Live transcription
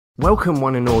Welcome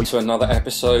one and all to another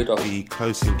episode of the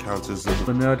Close Encounters of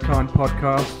the Nerdkind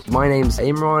podcast. My name's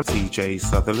Imran TJ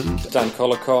Sutherland, Dan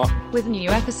Collicott, with new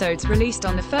episodes released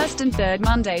on the first and third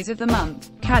Mondays of the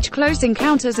month. Catch Close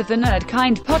Encounters of the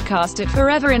Nerdkind podcast at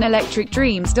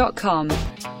foreverinelectricdreams.com.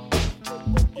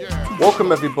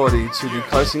 Welcome everybody to the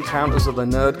Close Encounters of the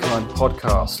Nerdkind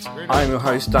podcast. I am your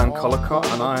host Dan Collicott,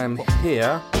 and I am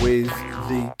here with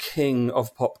the king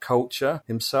of pop culture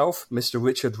himself, Mr.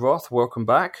 Richard Roth. Welcome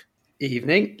back.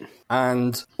 Evening.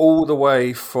 And all the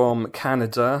way from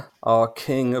Canada, our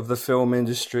king of the film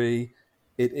industry,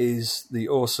 it is the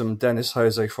awesome Dennis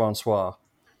Jose Francois.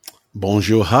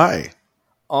 Bonjour, hi.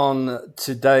 On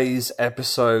today's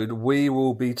episode, we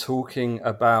will be talking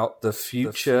about the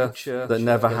future that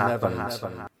never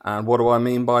happened. And what do I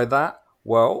mean by that?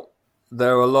 Well,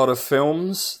 there are a lot of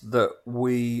films that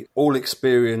we all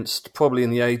experienced probably in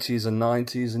the 80s and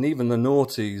 90s and even the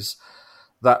noughties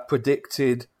that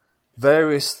predicted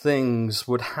various things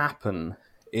would happen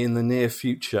in the near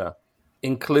future,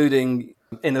 including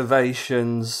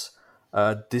innovations,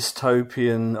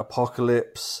 dystopian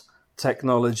apocalypse,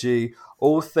 technology,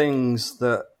 all things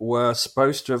that were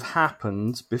supposed to have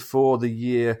happened before the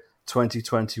year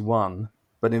 2021,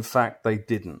 but in fact they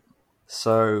didn't.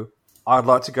 So I'd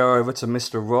like to go over to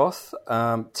Mr. Roth.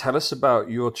 Tell us about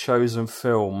your chosen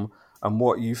film and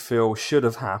what you feel should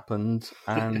have happened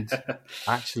and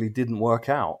actually didn't work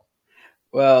out.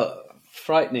 Well,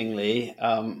 frighteningly,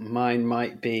 mine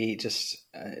might be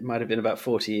it might have been about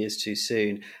 40 years too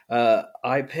soon.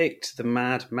 I picked the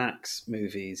Mad Max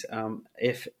movies.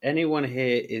 If anyone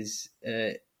here is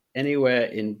anywhere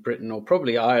in Britain or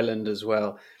probably Ireland as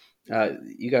well,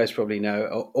 you guys probably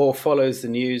know, or follows the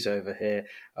news over here,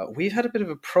 we've had a bit of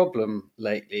a problem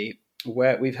lately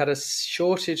where we've had a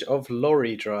shortage of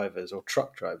lorry drivers, or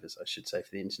truck drivers, I should say,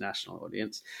 for the international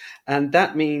audience. And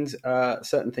that means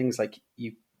certain things like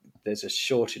there's a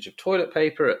shortage of toilet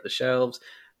paper at the shelves,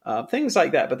 things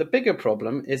like that. But the bigger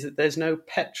problem is that there's no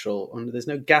petrol and there's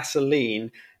no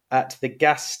gasoline at the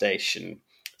gas station.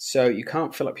 So you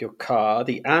can't fill up your car.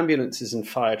 The ambulances and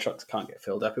fire trucks can't get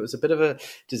filled up. It was a bit of a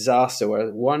disaster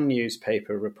where one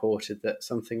newspaper reported that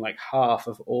something like half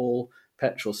of all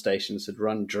petrol stations had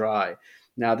run dry.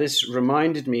 Now, this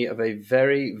reminded me of a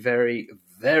very, very,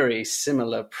 very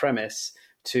similar premise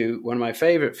to one of my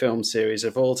favorite film series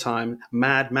of all time,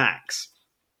 Mad Max.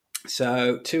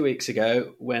 So 2 weeks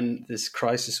ago, when this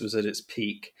crisis was at its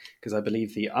peak, because I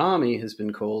believe the army has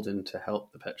been called in to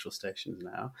help the petrol stations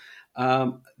now,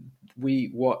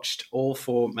 we watched all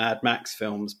 4 Mad Max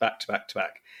films back to back to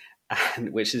back.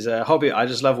 And which is a hobby. I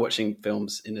just love watching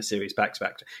films in a series back to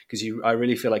back because I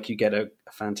really feel like you get a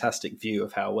fantastic view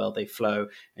of how well they flow,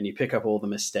 and you pick up all the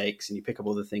mistakes and you pick up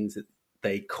all the things that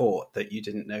they caught that you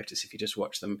didn't notice if you just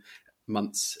watch them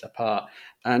months apart.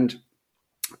 And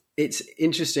it's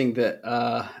interesting that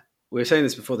we were saying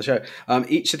this before the show.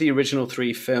 Each of the original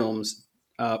 3 films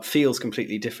feels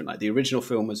completely different. Like the original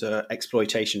film was an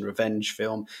exploitation revenge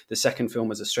film. The second film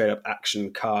was a straight up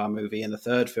action car movie. And the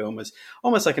third film was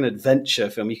almost like an adventure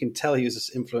film. You can tell he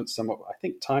was influenced somewhat. I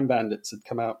think Time Bandits had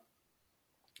come out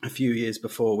a few years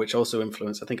before, which also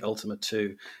influenced, I think, Ultima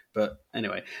 2. But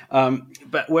anyway,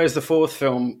 but whereas the fourth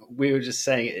film, we were just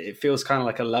saying it feels kind of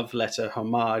like a love letter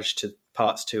homage to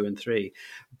parts 2 and 3.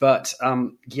 But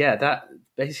that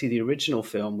basically the original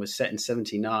film was set in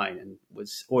 79 and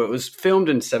it was filmed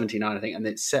in 79, I think, and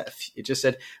it just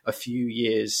said a few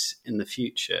years in the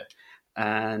future.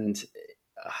 And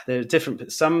there are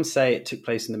different, some say it took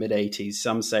place in the mid 80s,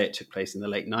 some say it took place in the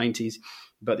late 90s.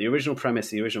 But the original premise,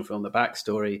 the original film, the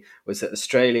backstory was that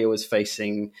Australia was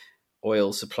facing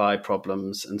oil supply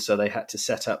problems, and so they had to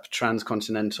set up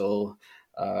transcontinental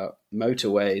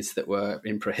motorways that were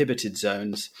in prohibited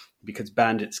zones because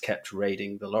bandits kept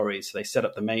raiding the lorries. So they set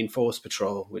up the Main Force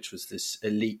Patrol, which was this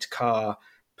elite car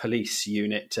police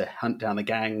unit to hunt down the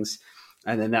gangs.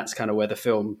 And then that's kind of where the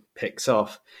film picks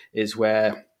off, is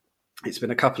where it's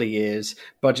been a couple of years,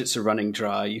 budgets are running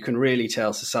dry. You can really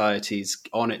tell society's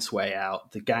on its way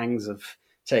out. The gangs have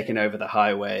taken over the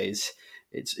highways.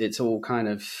 It's all kind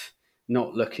of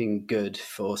not looking good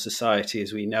for society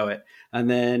as we know it. And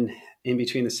then in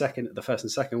between the first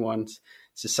and second ones,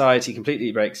 society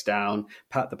completely breaks down.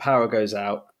 The power goes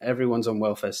out. Everyone's on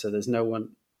welfare, so there's no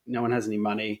one has any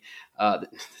money.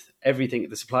 Everything,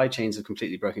 the supply chains have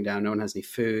completely broken down. No one has any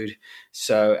food.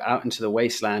 So out into the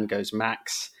wasteland goes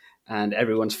Max, and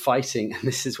everyone's fighting. And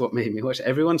this is what made me watch.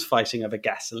 Everyone's fighting over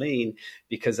gasoline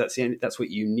because that's what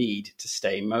you need to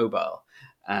stay mobile.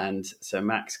 And so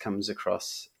Max comes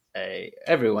across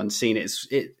everyone's seen it.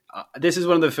 This is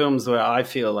one of the films where I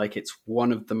feel like it's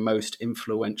one of the most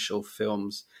influential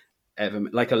films ever,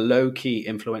 like a low-key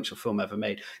influential film ever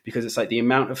made, because it's like the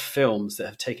amount of films that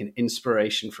have taken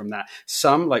inspiration from that.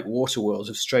 Some, like Waterworld,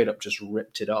 have straight up just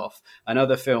ripped it off, and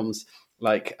other films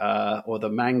like or the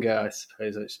manga, I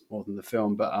suppose it's more than the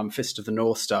film, but Fist of the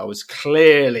North Star was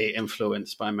clearly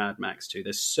influenced by Mad Max 2.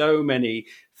 There's so many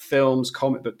films,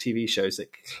 comic book, TV shows that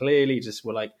clearly just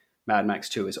were like, Mad Max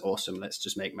 2 is awesome, let's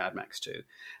just make Mad Max 2.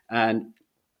 And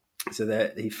so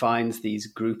there he finds these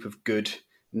group of good,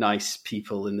 nice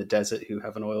people in the desert who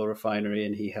have an oil refinery,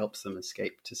 and he helps them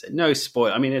escape to say, no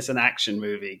spoil. I mean, it's an action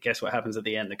movie. Guess what happens at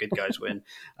the end? The good guys win.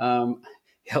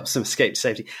 He helps them escape to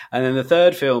safety. And then the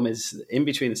third film is in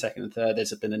between the second and third.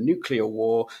 There's been a nuclear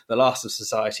war. The last of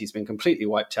society has been completely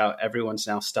wiped out. Everyone's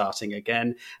now starting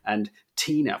again. And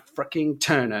Tina fucking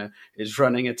Turner is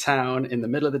running a town in the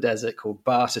middle of the desert called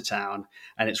Bartertown.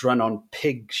 And it's run on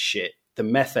pig shit. The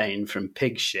methane from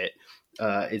pig shit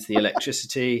is the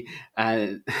electricity.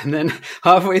 And then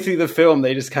halfway through the film,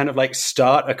 they just kind of like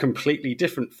start a completely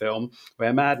different film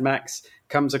where Mad Max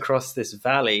comes across this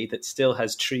valley that still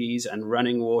has trees and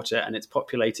running water, and it's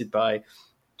populated by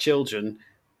children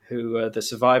who are the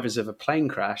survivors of a plane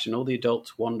crash, and all the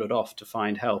adults wandered off to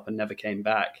find help and never came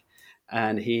back.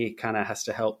 And he kind of has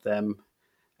to help them.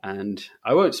 And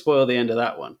I won't spoil the end of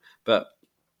that one, but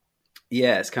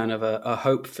yeah, it's kind of a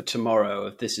hope for tomorrow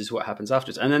of this is what happens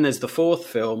afterwards. And then there's the fourth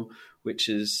film, which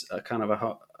is a kind of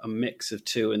a mix of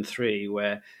 2 and 3,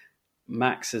 where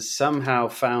Max has somehow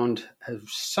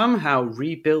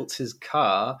rebuilt his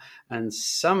car and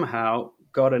somehow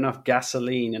got enough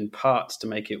gasoline and parts to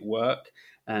make it work,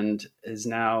 and is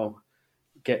now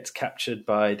gets captured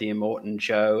by the Immortan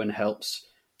Joe and helps,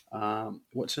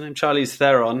 what's her name? Charlize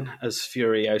Theron as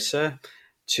Furiosa,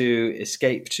 to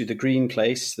escape to the green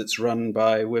place that's run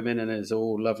by women and is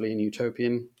all lovely and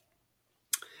utopian.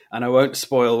 And I won't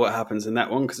spoil what happens in that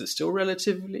one because it's still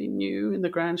relatively new in the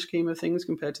grand scheme of things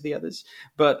compared to the others.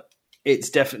 But it's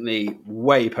definitely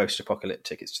way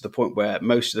post-apocalyptic. It's to the point where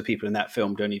most of the people in that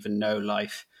film don't even know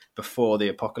life before the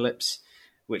apocalypse,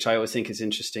 which I always think is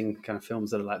interesting, kind of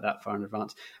films that are like that far in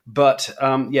advance. But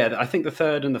yeah, I think the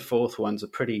third and the fourth ones are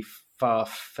pretty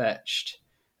far-fetched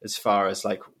as far as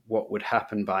like what would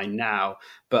happen by now.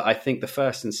 But I think the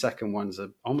first and second ones are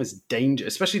almost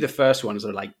dangerous, especially the first ones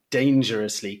are like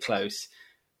dangerously close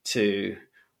to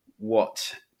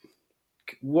what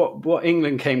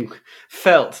England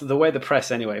felt, the way the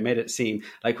press anyway made it seem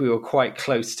like we were quite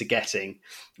close to getting,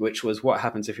 which was what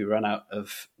happens if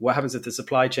the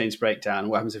supply chains break down,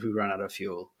 what happens if we run out of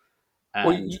fuel. And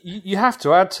well, you have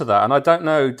to add to that, and I don't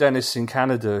know, Dennis, in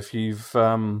Canada, if you've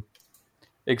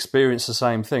experienced the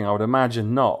same thing. I would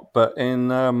imagine not, but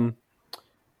in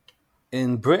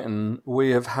Britain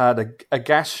we have had a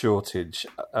gas shortage,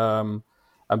 and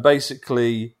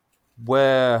basically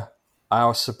where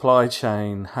our supply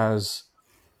chain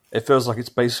it feels like it's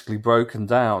basically broken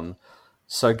down.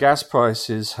 So gas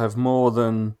prices have more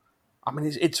than, I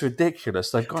mean, it's ridiculous.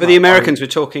 They've gone for the Americans, we're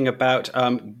talking about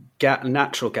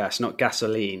natural gas, not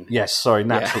gasoline. Yes, sorry,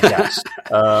 natural gas.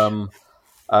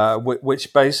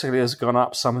 Which basically has gone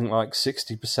up something like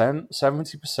 60%,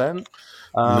 70%.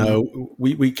 No,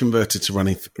 we converted to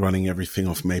running everything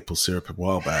off maple syrup a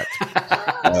while back.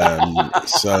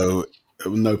 So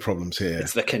no problems here.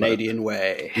 It's the Canadian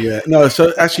way. Yeah, no.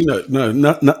 So actually,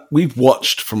 no. We've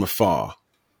watched from afar,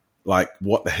 like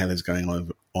what the hell is going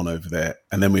on over there,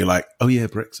 and then we're like, oh yeah,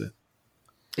 Brexit.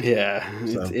 Yeah,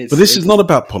 so, but this is not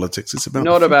about politics. It's about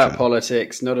not about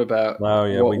politics, not about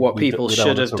what people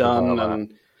should have done,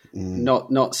 and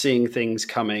not seeing things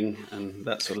coming and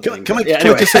that sort of thing. Can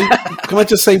I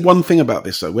just say one thing about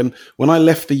this though? When I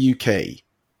left the UK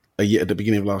at the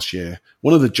beginning of last year,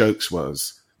 one of the jokes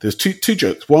was. There's two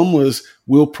jokes. One was,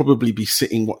 we'll probably be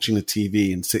sitting watching the TV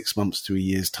in 6 months to a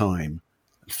year's time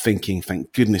thinking,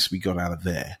 thank goodness we got out of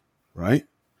there, right?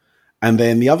 And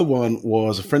then the other one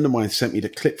was, a friend of mine sent me the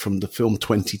clip from the film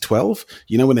 2012.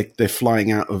 You know, when they're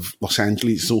flying out of Los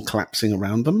Angeles, it's all collapsing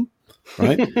around them,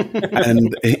 right?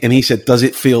 and he said, does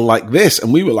it feel like this?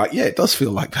 And we were like, yeah, it does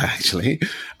feel like that, actually.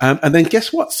 And then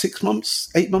guess what? 8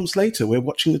 months later, we're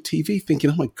watching the TV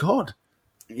thinking, oh my God.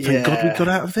 Thank God we got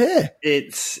out of there.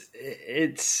 It's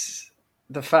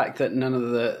the fact that none of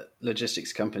the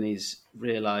logistics companies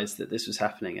realised that this was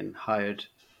happening and hired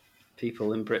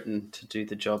people in Britain to do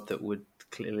the job that would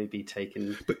clearly be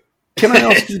taken. But can I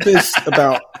ask you this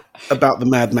about the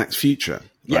Mad Max future?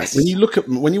 Yes. Right?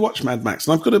 When you watch Mad Max,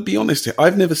 and I've got to be honest here,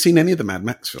 I've never seen any of the Mad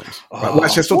Max films. Right? Well,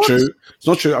 actually, that's not true. It's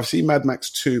not true. I've seen Mad Max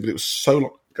 2, but it was so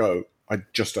long ago, I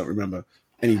just don't remember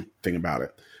anything about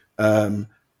it.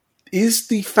 Is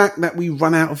the fact that we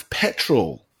run out of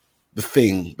petrol the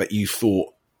thing that you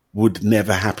thought would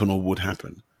never happen or would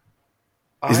happen?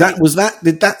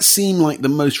 Did that seem like the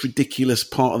most ridiculous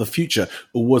part of the future,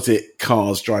 or was it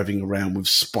cars driving around with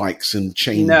spikes and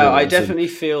chain? No, I definitely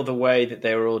feel the way that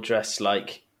they were all dressed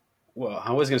like. Well,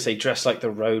 I was going to say dressed like the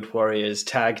Road Warriors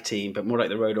tag team, but more like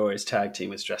the Road Warriors tag team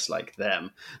was dressed like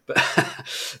them.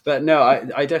 But no,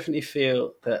 I definitely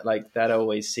feel that like that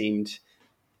always seemed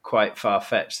quite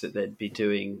far-fetched that they'd be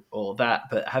doing all that.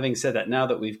 But having said that, now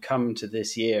that we've come to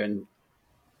this year and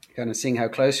kind of seeing how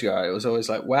close we are, it was always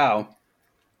like, wow,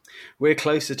 we're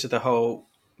closer to the whole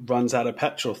runs out of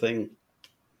petrol thing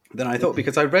than I thought,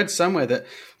 because I read somewhere that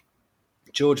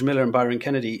George Miller and Byron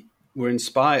Kennedy were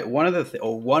inspired. One of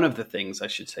the things I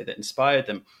should say that inspired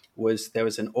them was there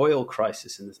was an oil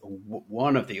crisis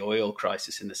one of the oil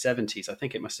crisis in the 70s. I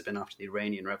think it must have been after the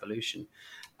Iranian Revolution.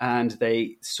 And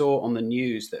they saw on the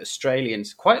news that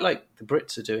Australians, quite like the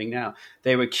Brits are doing now,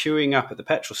 they were queuing up at the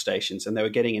petrol stations and they were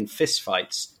getting in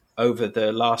fistfights over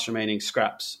the last remaining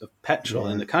scraps of petrol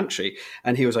in the country.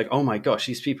 And he was like, oh my gosh,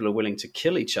 these people are willing to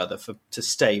kill each other to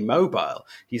stay mobile.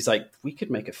 He's like, we could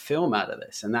make a film out of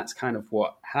this. And that's kind of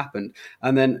what happened.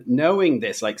 And then knowing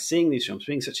this, like seeing these films,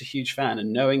 being such a huge fan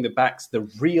and knowing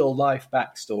the real life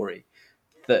backstory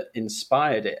that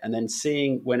inspired it, and then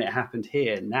seeing when it happened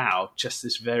here now, just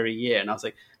this very year. And I was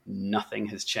like, nothing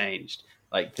has changed.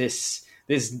 Like this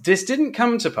didn't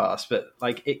come to pass, but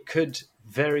like it could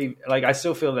I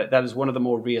still feel that is one of the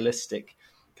more realistic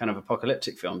kind of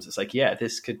apocalyptic films. It's like, yeah,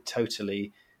 this could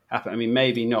totally happen. I mean,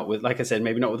 maybe not with, like I said,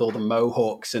 maybe not with all the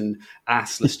mohawks and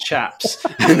assless chaps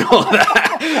and all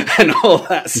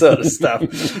that sort of stuff.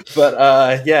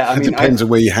 But yeah, I mean, it depends on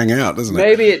where you hang out, doesn't it?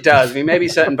 Maybe it does. I mean, maybe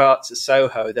certain parts of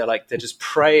Soho, they're just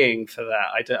praying for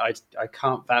that. I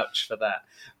can't vouch for that.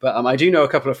 But I do know a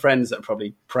couple of friends that are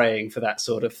probably praying for that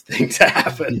sort of thing to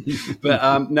happen.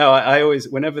 But no, I always,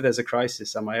 whenever there's a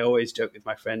crisis, I always joke with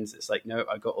my friends. It's like, no,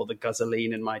 I got all the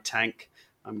gasoline in my tank.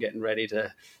 I'm getting ready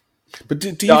to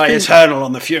die eternal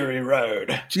on the Fury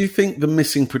Road. Do you think the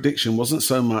missing prediction wasn't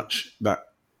so much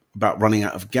about running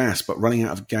out of gas, but running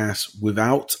out of gas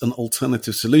without an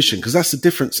alternative solution? Because that's the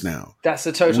difference now. That's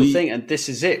the total thing. And this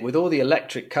is it with all the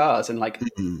electric cars. And like,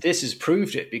 this has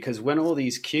proved it, because when all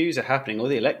these queues are happening, all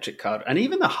the electric cars and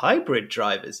even the hybrid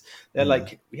drivers, they're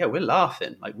like, yeah, we're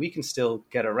laughing. Like, we can still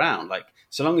get around. Like,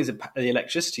 so long as the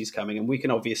electricity is coming, and we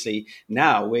can obviously,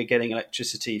 now we're getting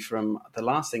electricity from, the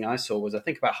last thing I saw was, I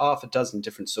think, about half a dozen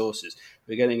different sources.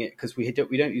 We're getting it because we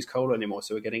don't use coal anymore.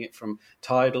 So we're getting it from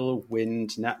tidal,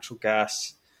 wind, natural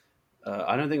gas.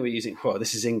 I don't think we're using, well,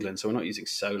 this is England, so we're not using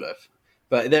solar.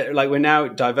 But we're now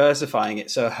diversifying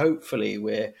it. So hopefully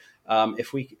we're,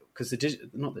 because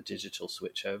not the digital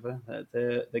switchover,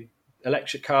 the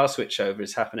electric car switchover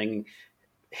is happening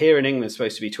here in England. It's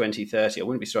supposed to be 2030. I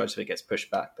wouldn't be surprised if it gets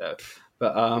pushed back, though.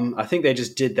 But I think they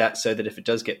just did that so that if it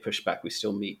does get pushed back, we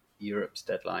still meet Europe's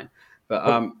deadline.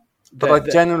 But I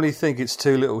generally think it's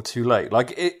too little too late.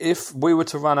 Like, if we were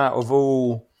to run out of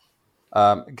all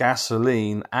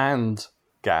gasoline and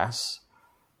gas,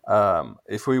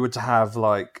 if we were to have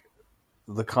like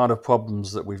the kind of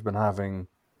problems that we've been having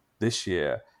this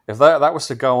year, if that was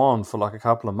to go on for like a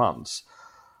couple of months,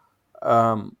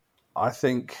 I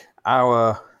think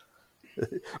our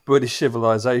British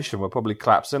civilization will probably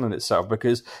collapse in on itself,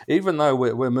 because even though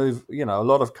we're moved, a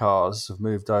lot of cars have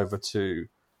moved over to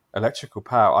electrical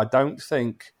power, I don't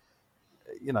think,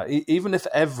 even if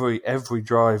every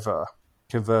driver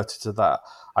converted to that,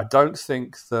 I don't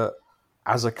think that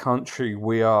as a country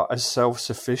we are as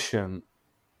self-sufficient.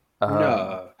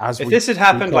 No. If this had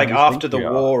happened like after the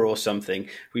war or something,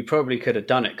 we probably could have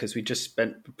done it, because we just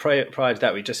spent, prior to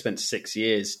that, we just spent 6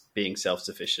 years being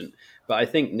self-sufficient. But I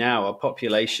think now our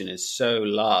population is so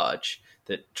large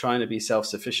that trying to be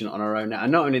self-sufficient on our own now,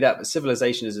 and not only that, but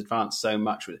civilization has advanced so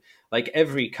much. With like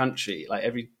every country, like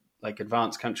every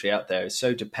advanced country out there is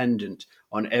so dependent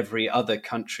on every other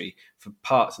country for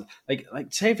parts. Like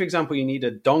say, for example, you need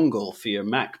a dongle for your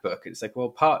MacBook. It's like, well,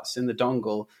 parts in the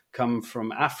dongle come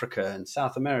from Africa and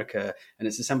South America, and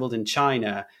it's assembled in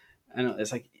China. And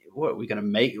it's like, what are we going to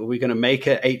make? Are we going to make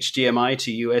a HDMI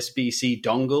to USB-C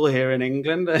dongle here in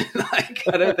England? Like,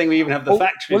 I don't think we even have the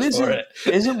factories for it.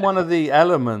 Isn't one of the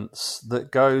elements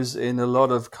that goes in a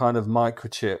lot of kind of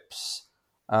microchips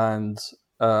and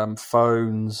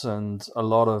phones and a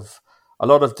lot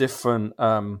of different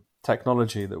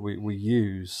technology that we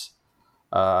use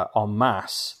en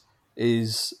masse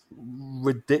is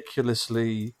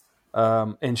ridiculously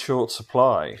in short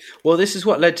supply? Well, this is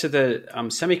what led to the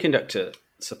semiconductor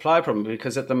supply problem,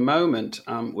 because at the moment,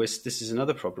 this is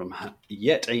another problem,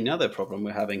 yet another problem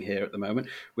we're having here at the moment,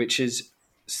 which is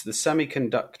the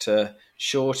semiconductor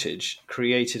shortage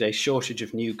created a shortage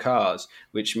of new cars,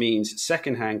 which means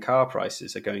secondhand car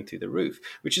prices are going through the roof,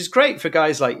 which is great for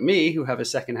guys like me who have a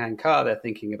secondhand car they're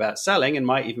thinking about selling and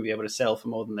might even be able to sell for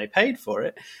more than they paid for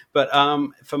it. But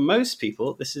for most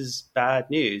people, this is bad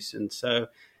news. And so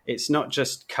it's not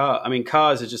just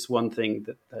cars are just one thing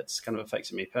that's kind of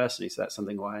affected me personally. So that's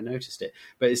something why I noticed it.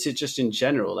 But it's just in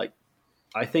general, like,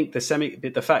 I think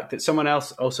the fact that someone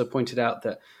else also pointed out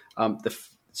that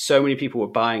so many people were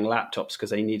buying laptops because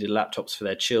they needed laptops for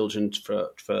their children for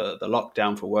the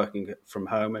lockdown, for working from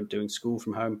home and doing school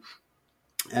from home.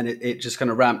 And it just kind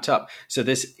of ramped up. So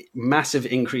this massive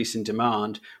increase in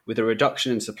demand with a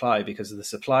reduction in supply because of the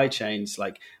supply chains,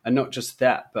 and not just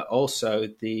that, but also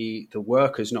the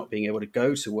workers not being able to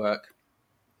go to work.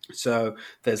 So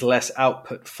there's less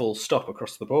output, full stop,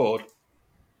 across the board,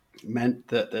 meant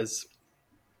that there's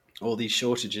all these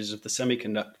shortages of the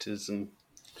semiconductors. And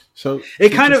so it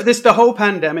kind of, the whole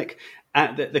pandemic,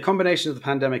 the combination of the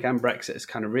pandemic and Brexit has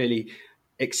kind of really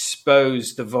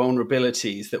exposed the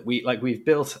vulnerabilities that we've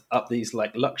built up these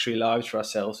luxury lives for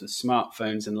ourselves with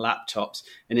smartphones and laptops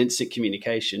and instant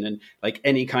communication and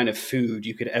any kind of food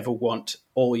you could ever want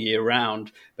all year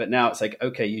round. But now it's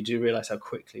okay, you do realize how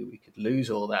quickly we could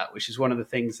lose all that, which is one of the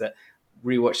things that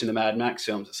rewatching the Mad Max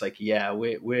films, it's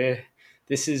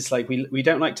this is we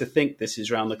don't like to think this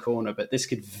is around the corner, but this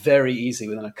could very easily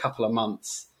within a couple of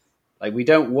months. We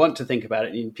don't want to think about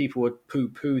it, and people would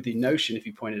poo-poo the notion if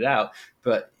you point it out,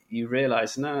 but you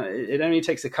realize, no, it only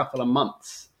takes a couple of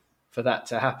months for that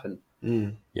to happen.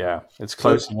 Mm. Yeah, it's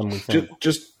closer than we think.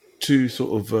 Just to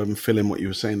sort of fill in what you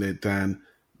were saying there, Dan,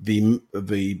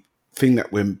 the thing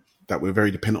that we're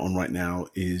very dependent on right now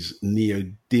is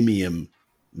neodymium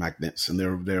magnets, and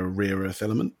they're a rare earth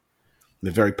element.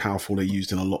 They're very powerful. They're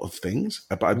used in a lot of things,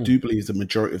 but I do believe the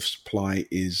majority of supply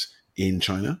is in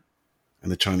China,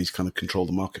 and the Chinese kind of control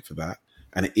the market for that.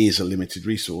 And it is a limited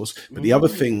resource. But the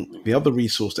other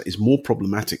resource that is more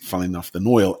problematic, fun enough, than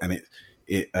oil, and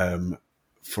it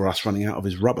for us running out of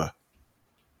is rubber.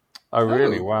 Oh,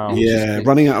 really? Wow. Yeah,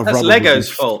 running out of That's rubber. That's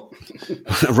Lego's fault.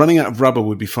 Running out of rubber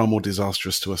would be far more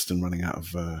disastrous to us than running out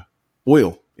of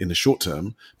oil in the short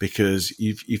term, because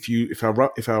if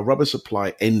our rubber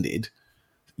supply ended,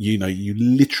 you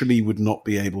literally would not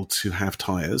be able to have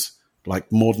tires.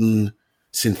 Modern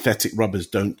synthetic rubbers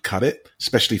don't cut it,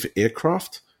 especially for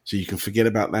aircraft. So you can forget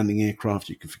about landing aircraft.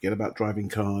 You can forget about driving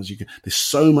cars. There's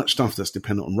so much stuff that's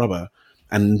dependent on rubber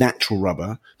and natural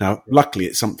rubber. Now, luckily,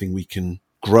 it's something we can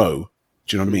grow.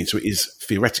 Do you know what I mean? So it is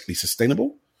theoretically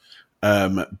sustainable.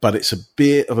 But it's a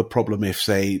bit of a problem if,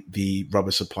 say, the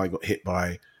rubber supply got hit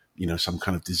by, some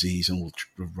kind of disease and all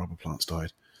the rubber plants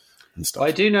died. And stuff. Well,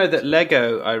 I do know that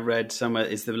Lego, I read somewhere,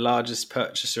 is the largest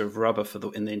purchaser of rubber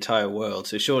in the entire world.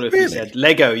 So surely if you said,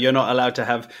 Lego, you're not allowed to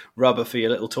have rubber for your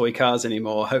little toy cars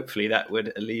anymore, hopefully that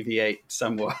would alleviate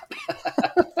somewhat.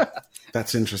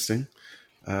 That's interesting.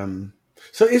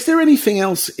 So is there anything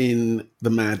else in the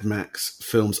Mad Max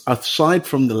films, aside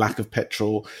from the lack of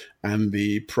petrol and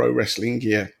the pro wrestling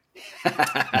gear,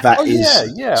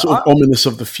 that sort of ominous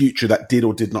of the future that did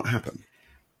or did not happen?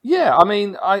 Yeah, I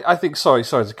mean, I think. Sorry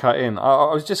to cut in.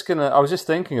 I was just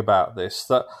thinking about this.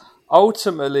 That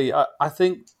ultimately, I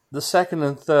think the second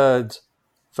and third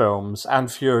films,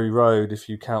 and Fury Road, if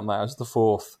you count that as the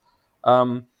fourth,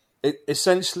 it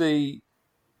essentially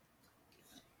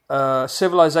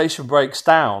civilization breaks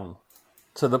down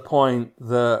to the point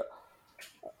that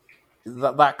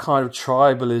kind of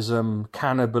tribalism,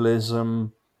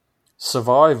 cannibalism,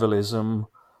 survivalism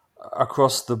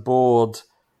across the board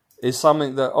is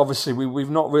something that obviously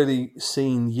we've not really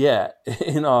seen yet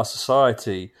in our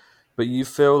society, but you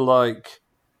feel like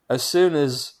as soon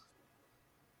as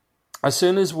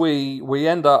we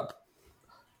end up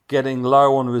getting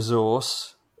low on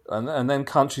resource, and then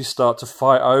countries start to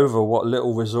fight over what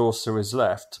little resource there is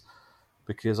left,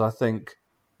 because I think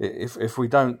if we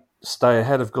don't stay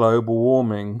ahead of global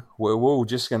warming, we're all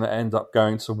just going to end up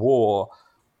going to war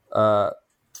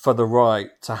for the right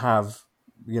to have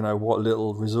what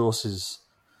little resources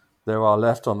there are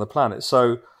left on the planet.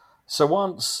 So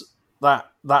once that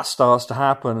starts to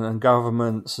happen and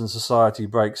governments and society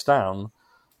breaks down,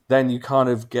 then you kind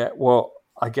of get what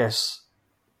I guess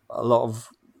a lot of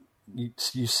you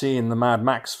see in the Mad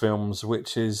Max films,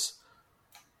 which is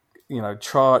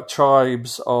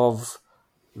tribes of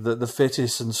the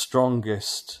fittest and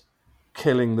strongest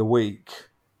killing the weak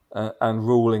and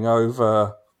ruling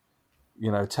over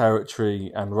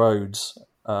territory and roads.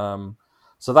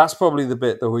 So that's probably the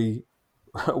bit that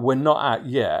we're not at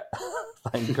yet,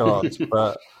 thank God.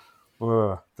 But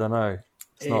don't know.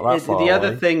 It's not that far the away.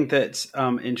 other thing that's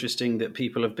interesting that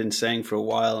people have been saying for a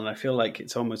while, and I feel like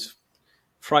it's almost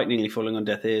frighteningly falling on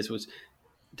deaf ears,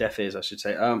 I should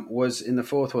say, was in the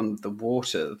fourth one, the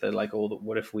water. They're like,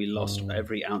 what if we lost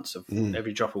every ounce of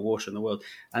every drop of water in the world?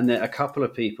 And then a couple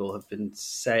of people have been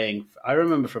saying, I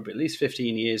remember for at least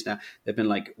 15 years now, they've been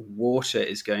like, water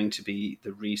is going to be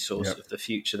the resource of the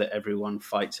future that everyone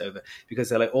fights over, because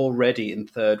they're like already in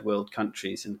third world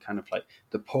countries and kind of like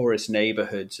the poorest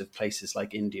neighborhoods of places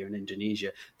like India and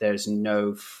Indonesia, there's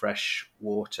no fresh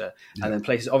water. And then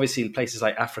places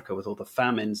like Africa with all the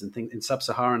famines and things in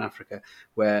sub-Saharan Africa,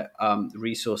 where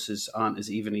resources aren't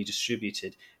as evenly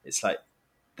distributed. It's like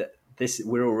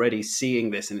we're already seeing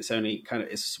this, and it's only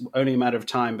a matter of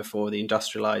time before the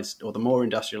industrialized, or the more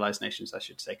industrialized nations, I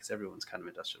should say, because everyone's kind of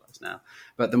industrialized now,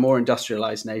 but the more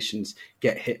industrialized nations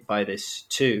get hit by this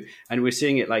too. And we're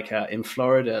seeing it like in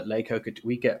Florida,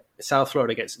 South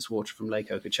Florida gets its water from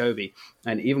Lake Okeechobee.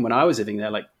 And even when I was living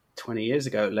there, like 20 years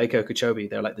ago, Lake Okeechobee,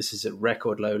 they're like, this is at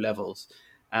record low levels.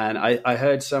 And I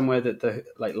heard somewhere that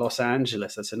Los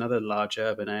Angeles, that's another large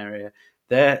urban area,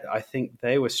 there, I think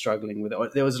they were struggling with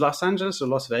it. There was Los Angeles or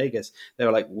Las Vegas. They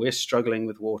were like, we're struggling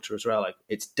with water as well. Like,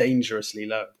 it's dangerously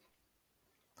low.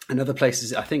 And other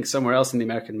places, I think somewhere else in the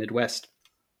American Midwest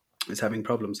is having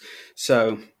problems.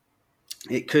 So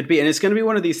it could be, and it's going to be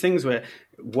one of these things where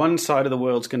one side of the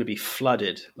world's going to be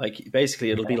flooded. Like,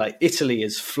 basically, it'll be like Italy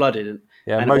is flooded,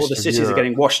 and all the cities are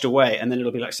getting washed away. And then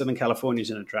it'll be like Southern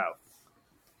California's in a drought.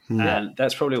 And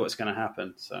that's probably what's going to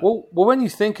happen. So. Well, when you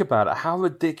think about it, how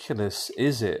ridiculous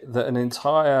is it that an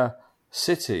entire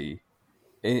city,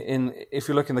 if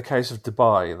you look in the case of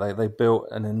Dubai, they built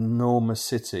an enormous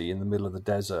city in the middle of the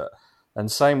desert,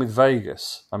 and same with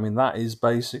Vegas. I mean, that is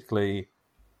basically,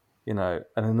 an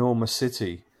enormous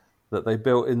city that they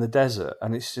built in the desert,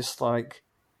 and it's just like,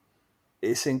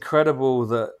 it's incredible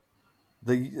that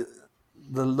the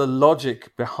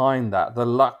logic behind that, the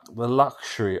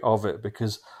luxury of it,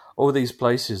 because all these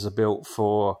places are built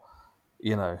for,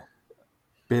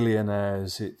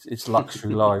 billionaires. It's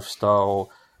luxury lifestyle.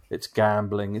 It's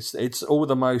gambling. It's all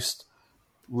the most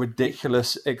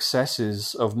ridiculous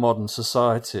excesses of modern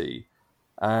society,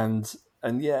 and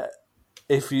yet,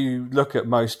 if you look at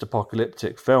most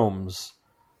apocalyptic films,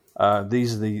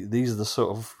 these are the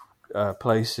sort of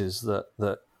places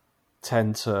that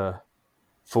tend to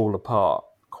fall apart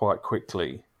quite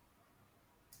quickly.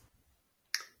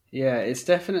 Yeah, it's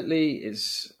definitely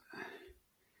it's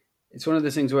one of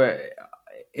those things where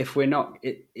if we're not,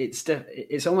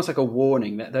 it's almost like a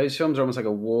warning. That those films are almost like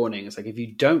a warning. It's like, if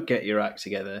you don't get your act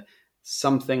together,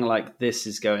 something like this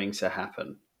is going to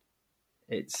happen.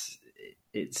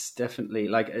 It's definitely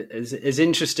like as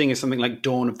interesting as something like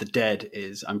Dawn of the Dead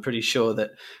is. I'm pretty sure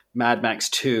that Mad Max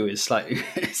 2 is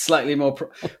slightly more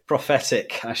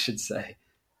prophetic, I should say.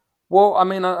 Well, I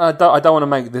mean, I don't want to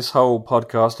make this whole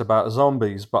podcast about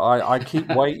zombies, but I keep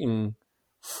waiting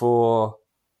for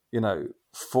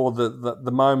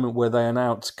the moment where they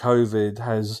announce COVID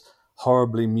has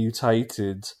horribly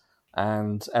mutated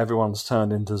and everyone's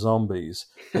turned into zombies.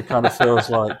 It kind of feels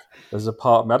like there's a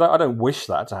part of me. I don't wish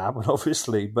that to happen,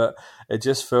 obviously, but it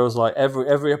just feels like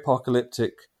every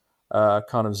apocalyptic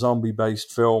kind of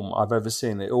zombie-based film I've ever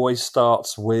seen, it always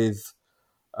starts with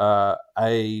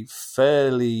a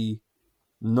fairly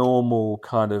normal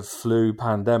kind of flu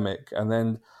pandemic, and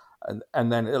then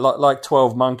like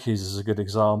 12 Monkeys is a good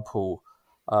example.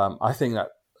 I think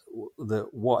that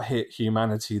what hit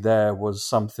humanity there was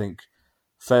something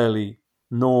fairly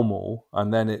normal,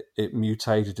 and then it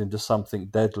mutated into something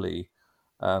deadly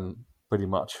and pretty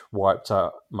much wiped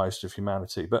out most of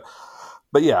humanity. But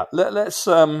yeah, let's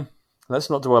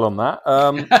not dwell on that.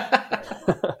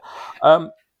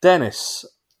 Dennis,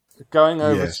 going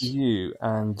over to you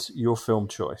and your film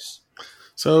choice.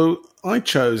 So I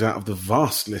chose out of the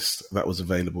vast list that was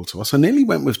available to us. I nearly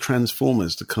went with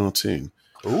Transformers, the cartoon,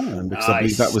 because nice. I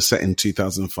believe that was set in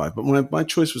 2005. But my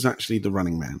choice was actually The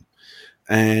Running Man.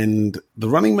 And The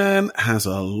Running Man has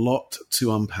a lot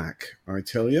to unpack, I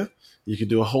tell you. You could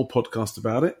do a whole podcast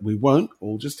about it. We won't.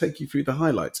 We'll just take you through the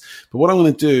highlights. But what I'm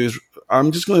going to do is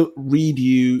I'm just going to read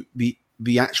you the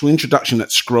actual introduction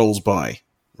that scrolls by,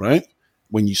 right,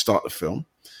 when you start the film.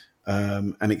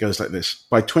 And it goes like this.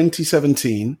 By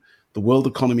 2017, the world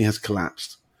economy has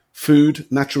collapsed. Food,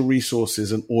 natural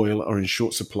resources, and oil are in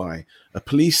short supply. A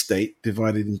police state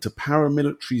divided into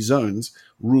paramilitary zones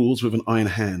rules with an iron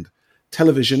hand.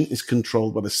 Television is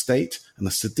controlled by the state, and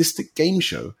a sadistic game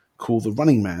show called The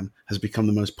Running Man has become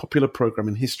the most popular program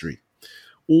in history.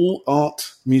 All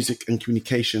art, music, and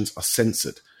communications are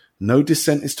censored. No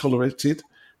dissent is tolerated,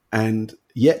 and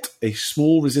yet a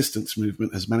small resistance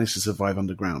movement has managed to survive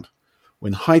underground.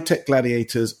 When high-tech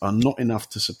gladiators are not enough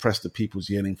to suppress the people's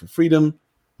yearning for freedom,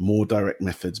 more direct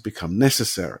methods become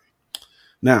necessary.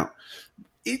 Now,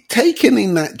 taken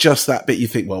in that bit, you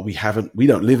think, well, we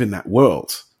don't live in that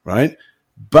world, right?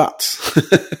 But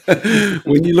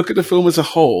when you look at the film as a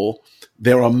whole,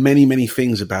 there are many, many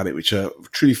things about it which are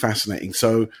truly fascinating.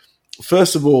 So,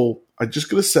 first of all, I'm just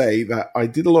going to say that I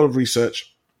did a lot of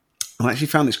research, and I actually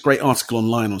found this great article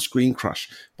online on Screen Crush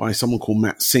by someone called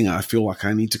Matt Singer. I feel like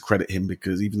I need to credit him,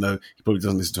 because even though he probably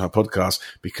doesn't listen to our podcast,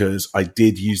 because I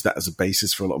did use that as a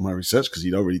basis for a lot of my research, because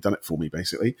he'd already done it for me,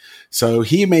 basically. So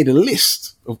he made a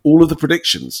list of all of the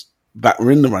predictions that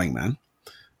were in The Running Man,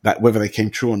 that whether they came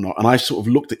true or not. And I sort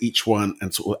of looked at each one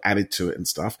and sort of added to it and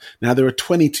stuff. Now, there are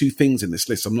 22 things in this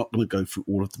list. I'm not going to go through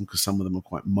all of them because some of them are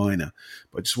quite minor,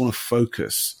 but I just want to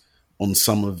focus on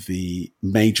some of the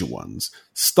major ones,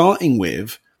 starting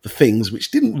with the things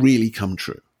which didn't really come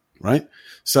true, right?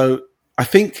 So I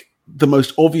think the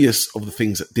most obvious of the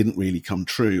things that didn't really come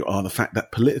true are the fact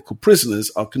that political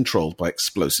prisoners are controlled by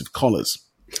explosive collars.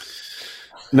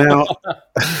 Now,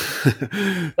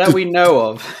 that we know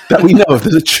of.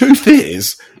 The truth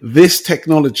is, this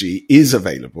technology is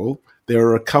available. There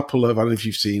are a couple of, I don't know if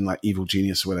you've seen like Evil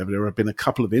Genius or whatever, there have been a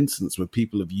couple of instances where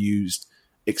people have used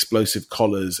explosive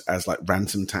collars as like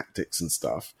ransom tactics and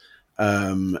stuff.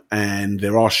 And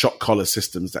there are shock collar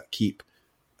systems that keep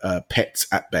pets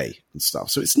at bay and stuff.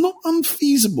 So it's not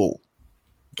unfeasible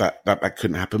that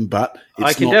couldn't happen, but it's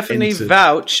I can definitely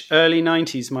vouch. Early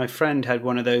 90s, my friend had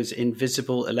one of those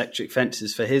invisible electric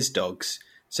fences for his dogs.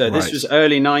 So this was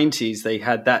early 90s. They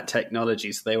had that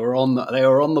technology, so they were on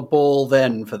the ball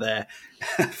then for their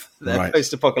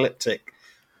post-apocalyptic.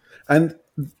 And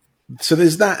so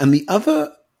there's that, and the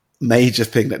other major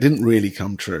thing that didn't really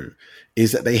come true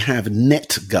is that they have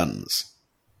net guns.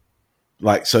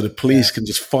 Like, so the police can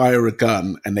just fire a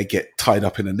gun and they get tied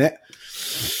up in a net.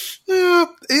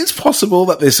 It's possible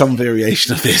that there's some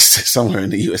variation of this somewhere in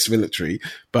the US military,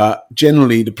 but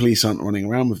generally the police aren't running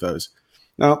around with those.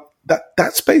 Now,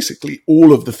 that's basically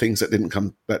all of the things that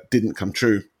didn't come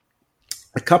true.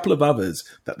 A couple of others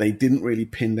that they didn't really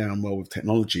pin down well with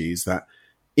technology is that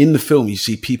in the film you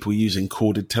see people using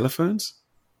corded telephones,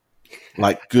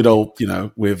 like good old,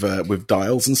 with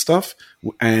dials and stuff,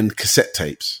 and cassette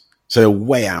tapes. So they're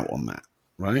way out on that,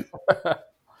 right?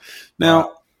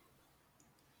 Now,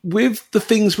 with the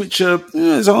things which are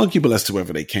it's arguable as to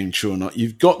whether they came true or not,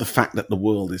 you've got the fact that the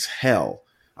world is hell.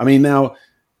 I mean, now,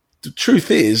 the truth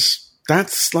is,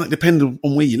 that's like dependent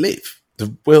on where you live.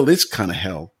 The world is kind of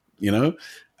hell,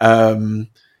 But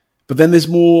then there's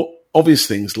more obvious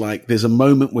things, like there's a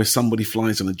moment where somebody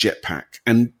flies on a jetpack,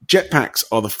 and jetpacks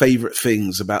are the favorite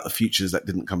things about the futures that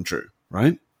didn't come true,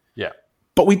 right? Yeah.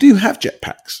 But we do have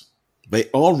jetpacks. They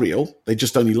are real. They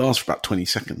just only last for about 20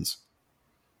 seconds.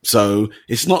 So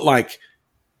it's not like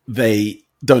they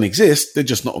don't exist. They're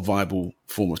just not a viable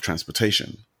form of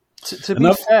transportation. To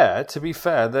be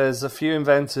fair, there's a few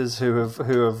inventors who have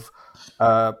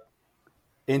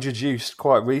introduced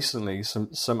quite recently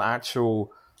some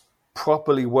actual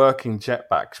properly working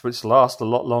jetpacks, which last a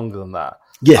lot longer than that.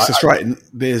 Yes, that's right. And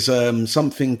there's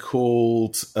something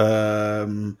called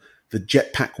the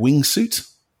jetpack wingsuit.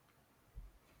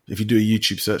 If you do a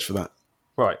YouTube search for that,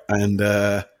 right, and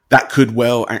that could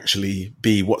well actually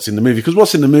be what's in the movie, because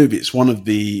what's in the movie, it's one of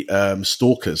the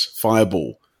stalkers,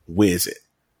 Fireball, wears it.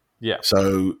 Yeah.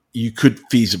 So you could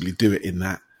feasibly do it in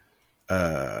that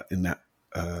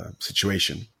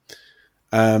situation.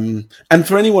 And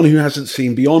for anyone who hasn't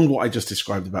seen beyond what I just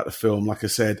described about the film, like I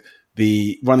said,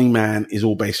 the Running Man is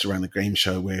all based around a game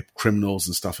show where criminals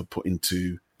and stuff are put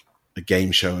into a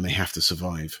game show and they have to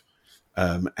survive.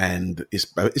 And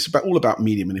it's all about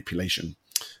media manipulation.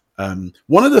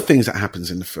 One of the things that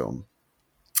happens in the film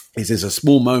is there's a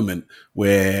small moment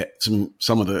where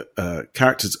some of the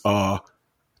characters are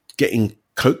getting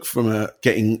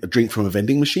getting a drink from a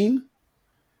vending machine,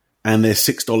 and they're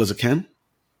 $6 a can.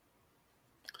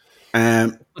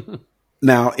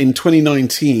 Now in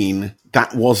 2019,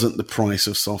 that wasn't the price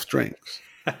of soft drinks.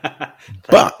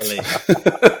 But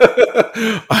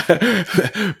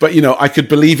I could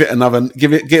believe it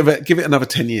give it another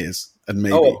 10 years and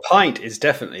maybe. Oh, a pint is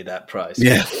definitely that price.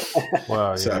 Yeah.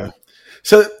 Wow. Yeah.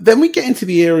 So then we get into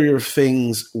the area of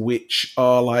things which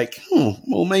are like,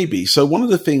 well, maybe. So one of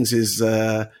the things is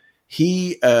Ben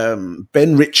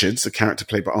Richards, the character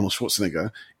played by Arnold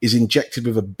Schwarzenegger, is injected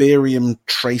with a barium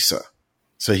tracer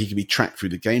so he can be tracked through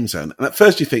the game zone. And at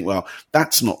first you think, well,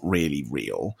 that's not really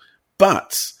real.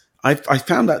 But I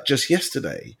found out just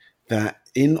yesterday that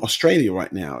in Australia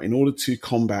right now, in order to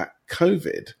combat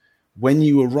COVID, when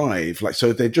you arrive, like,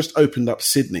 so they've just opened up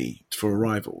Sydney for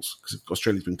arrivals because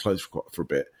Australia's been closed for a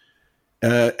bit.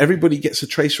 Everybody gets a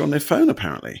tracer on their phone,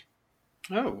 apparently.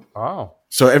 Oh.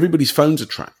 So everybody's phones are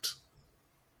tracked.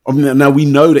 I mean, now we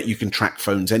know that you can track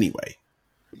phones anyway.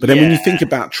 But then when you think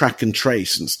about track and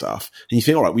trace and stuff, and you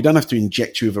think, all right, we don't have to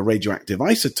inject you with a radioactive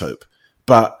isotope,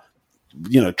 but,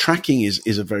 tracking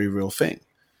is a very real thing.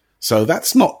 So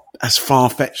that's not as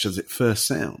far-fetched as it first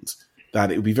sounds,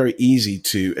 that it would be very easy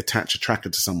to attach a tracker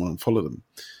to someone and follow them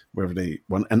wherever they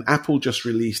want. And Apple just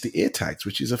released the AirTags,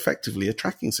 which is effectively a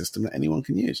tracking system that anyone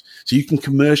can use. So you can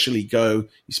commercially go,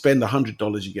 you spend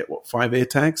 $100, you get 5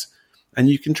 AirTags, and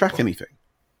you can track anything.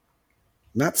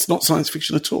 That's not science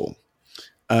fiction at all.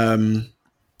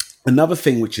 Another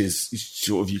thing which is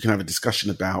sort of you can have a discussion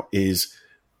about is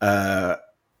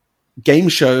game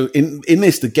show. In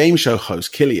this, the game show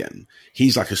host, Killian,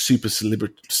 he's like a super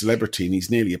celebrity and he's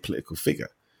nearly a political figure,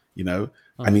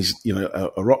 and he's,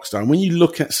 a rock star. And when you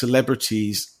look at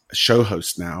celebrities, show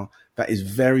hosts now, that is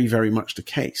very, very much the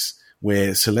case,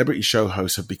 where celebrity show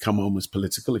hosts have become almost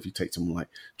political. If you take someone like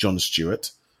Jon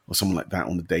Stewart or someone like that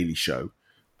on The Daily Show,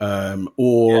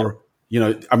 you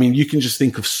can just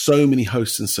think of so many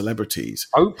hosts and celebrities.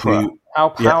 Oprah. How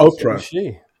powerful is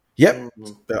she? Yep.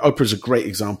 Oprah's a great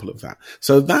example of that.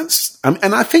 So that's, and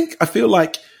I feel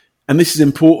like, and this is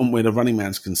important where The Running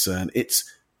Man's concerned,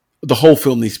 the whole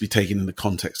film needs to be taken in the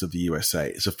context of the USA.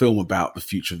 It's a film about the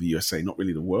future of the USA, not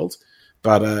really the world.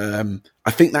 But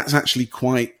I think that's actually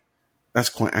quite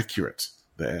accurate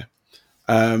there.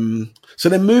 So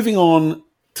then moving on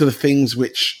to the things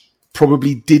which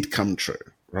probably did come true,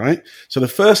 right? So the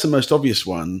first and most obvious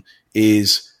one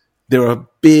is there are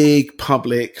big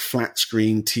public flat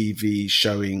screen TVs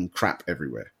showing crap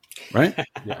everywhere, right?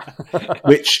 Yeah.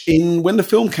 Which when the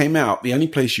film came out, the only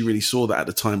place you really saw that at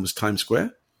the time was Times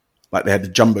Square. Like they had the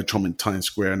Jumbotron in Times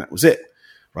Square and that was it,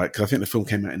 right? Because I think the film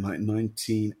came out in like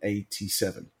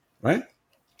 1987, right?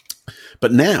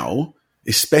 But now,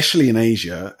 especially in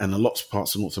Asia and in lots of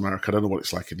parts of North America, I don't know what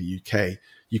it's like in the UK,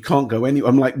 you can't go anywhere.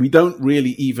 I'm like, we don't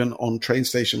really even on train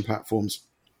station platforms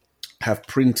have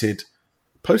printed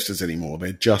posters anymore.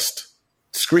 They're just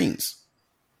screens,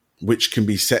 which can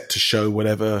be set to show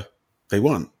whatever they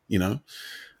want,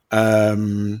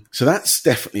 So that's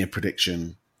definitely a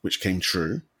prediction which came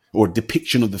true, or a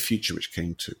depiction of the future which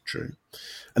came true.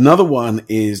 Another one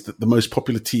is that the most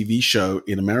popular TV show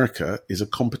in America is a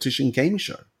competition game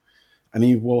show. And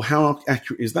how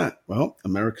accurate is that? Well,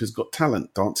 America's Got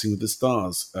Talent, Dancing with the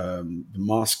Stars, The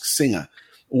Masked Singer,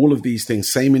 all of these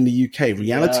things. Same in the UK.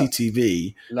 Reality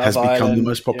TV has become the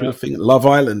most popular thing. Love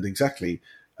Island, exactly,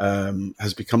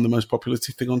 has become the most popular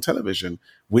thing on television,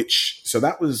 so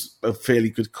that was a fairly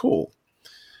good call.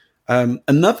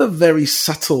 Another very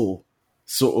subtle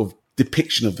sort of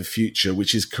depiction of the future,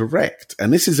 which is correct,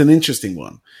 and this is an interesting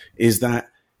one, is that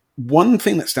one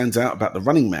thing that stands out about The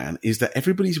Running Man is that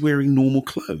everybody's wearing normal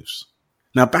clothes.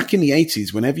 Now, back in the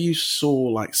 80s, whenever you saw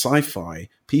like sci-fi,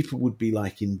 people would be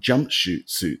like in jumpsuit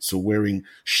suits or wearing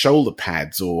shoulder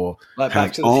pads or like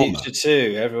Back to the Future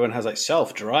too. Everyone has like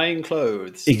self-drying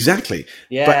clothes. Exactly.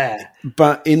 Yeah.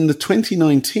 But in the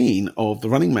 2019 of The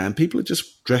Running Man, people are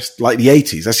just dressed like the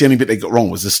 80s. That's the only bit they got wrong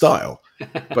was the style.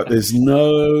 But there's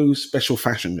no special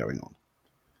fashion going on,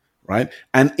 right?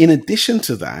 And in addition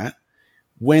to that,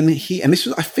 and this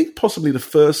was, I think, possibly the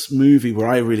first movie where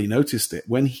I really noticed it,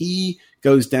 when he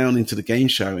goes down into the game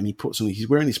show and he's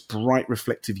wearing this bright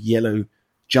reflective yellow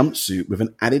jumpsuit with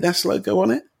an Adidas logo on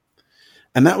it.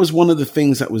 And that was one of the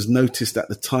things that was noticed at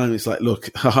the time. It's like, look,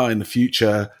 in the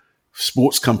future,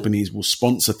 sports companies will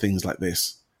sponsor things like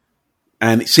this.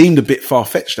 And it seemed a bit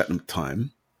far-fetched at the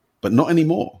time, but not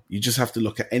anymore. You just have to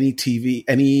look at any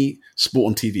sport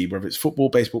on TV, whether it's football,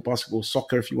 baseball, basketball,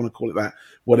 soccer, if you want to call it that,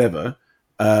 whatever.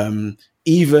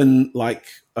 Even like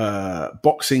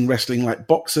boxing, wrestling, like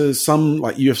boxers, some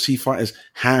like UFC fighters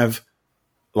have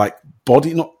like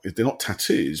they're not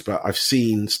tattoos, but I've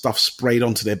seen stuff sprayed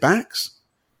onto their backs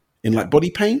in like body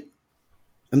paint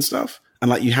and stuff. And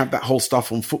like you have that whole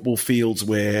stuff on football fields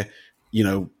where,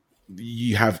 you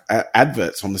have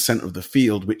adverts on the center of the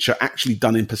field, which are actually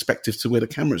done in perspective to where the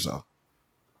cameras are,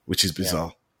 which is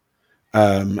bizarre.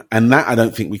 Yeah. And that I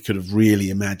don't think we could have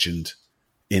really imagined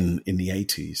in the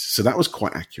 80s. So that was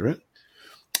quite accurate.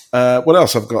 What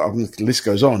else I've got? The list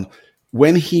goes on.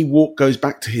 When he goes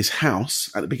back to his house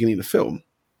at the beginning of the film,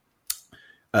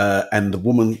 and the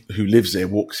woman who lives there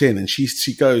walks in and she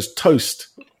goes, toast,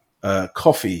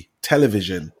 coffee,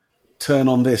 television, turn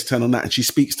on this, turn on that. And she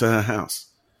speaks to her house,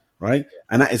 right?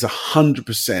 And that is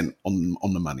 100%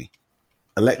 on the money.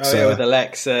 Alexa, with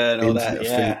Alexa and all that.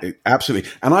 Yeah, absolutely.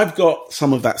 And I've got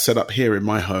some of that set up here in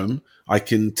my home. I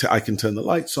can turn the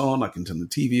lights on. I can turn the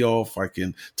TV off. I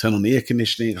can turn on the air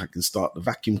conditioning. I can start the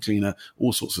vacuum cleaner.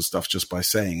 All sorts of stuff just by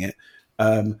saying it.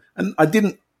 And I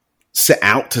didn't set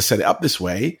out to set it up this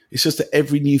way. It's just that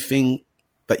every new thing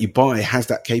that you buy has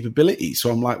that capability. So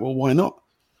I'm like, well, why not?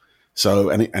 So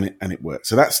and it worked.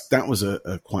 So that was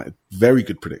a quite a very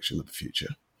good prediction of the future.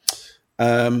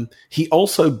 He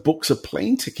also books a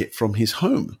plane ticket from his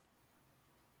home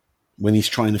when he's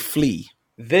trying to flee.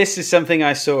 This is something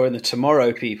I saw in the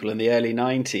Tomorrow People in the early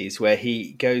 90s, where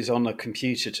he goes on a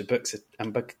computer to books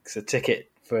a ticket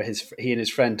for he and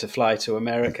his friend to fly to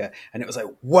America. And it was like,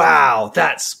 wow,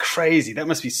 that's crazy. That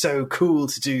must be so cool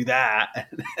to do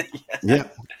that. Yeah.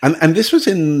 And this was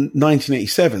in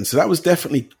 1987. So that was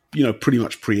definitely, pretty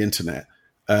much pre-internet.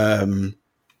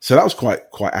 So that was quite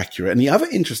accurate. And the other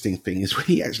interesting thing is when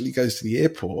he actually goes to the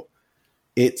airport,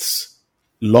 it's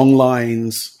long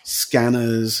lines,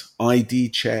 scanners, ID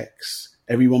checks,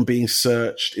 everyone being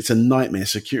searched. It's a nightmare,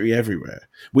 security everywhere,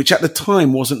 which at the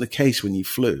time wasn't the case when you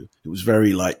flew. It was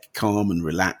very calm and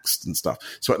relaxed and stuff.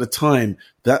 So at the time,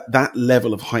 that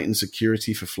level of heightened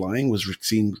security for flying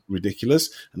seemed ridiculous.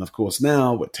 And of course,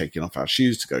 now we're taking off our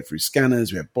shoes to go through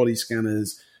scanners. We have body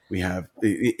scanners.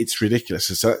 It's ridiculous.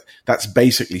 So that's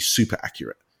basically super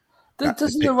accurate.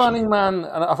 Doesn't The Running Man,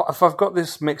 and if I've got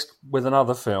this mixed with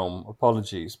another film,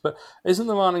 apologies, but isn't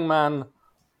The Running Man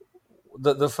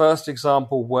the first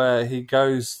example where he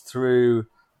goes through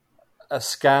a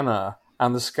scanner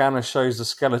and the scanner shows the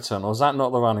skeleton, or is that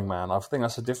not The Running Man? I think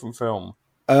that's a different film.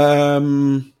 Now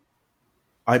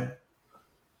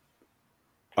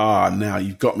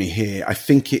you've got me here. I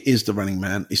think it is The Running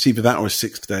Man. It's either that or A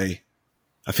Sixth Day.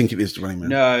 I think it is The Running Man.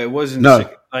 No, it wasn't. No. No.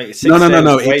 It's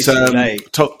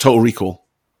Total Recall.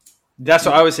 That's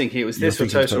what I was thinking. It was this or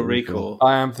Total Recall.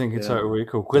 I am thinking Total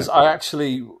Recall because I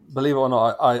actually, believe it or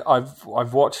not,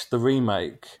 I've watched the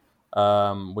remake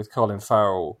with Colin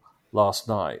Farrell last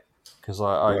night because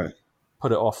I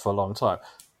put it off for a long time.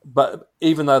 But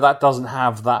even though that doesn't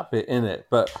have that bit in it,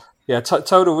 but yeah,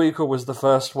 Total Recall was the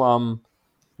first one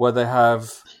where they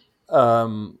have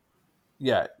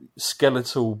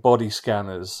skeletal body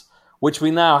scanners, which we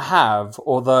now have,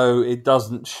 although it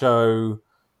doesn't show.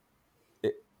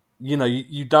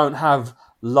 You don't have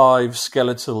live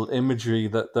skeletal imagery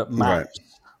that maps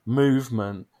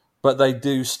movement, but they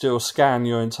do still scan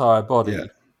your entire body.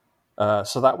 Yeah.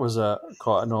 So that was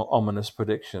quite an ominous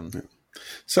prediction. Yeah.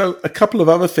 So a couple of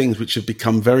other things which have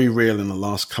become very real in the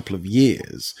last couple of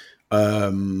years.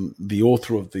 The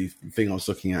author of the thing I was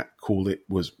looking at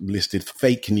was listed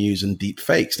fake news and deep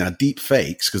fakes. Now, deep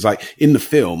fakes, because in the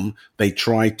film, they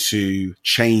try to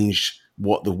change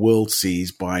what the world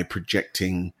sees by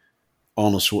projecting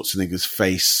Arnold Schwarzenegger's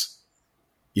face,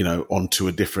 onto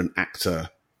a different actor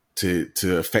to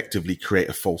effectively create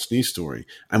a false news story.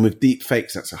 And with deep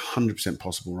fakes, that's 100%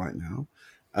 possible right now.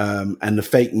 And the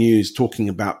fake news talking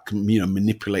about,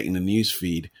 manipulating the news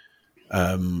feed,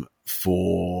 to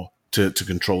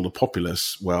control the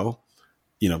populace. Well,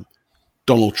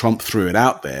 Donald Trump threw it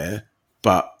out there,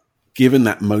 but given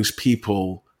that most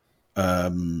people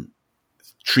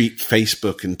treat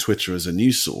Facebook and Twitter as a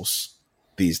news source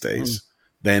these days,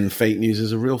 then fake news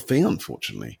is a real thing,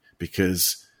 unfortunately,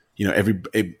 because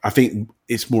I think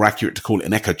it's more accurate to call it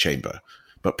an echo chamber,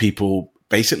 but people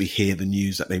basically hear the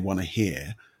news that they want to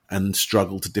hear and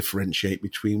struggle to differentiate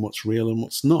between what's real and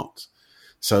what's not.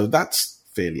 So that's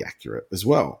fairly accurate as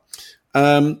well.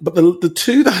 But the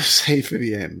two that I say for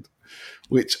the end,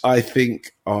 which I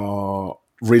think are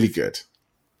really good,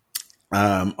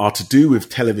 are to do with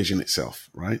television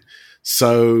itself, right?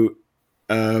 So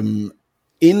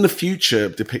in the future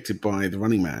depicted by The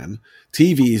Running Man,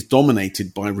 TV is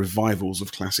dominated by revivals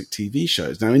of classic TV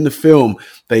shows. Now, in the film,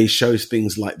 they show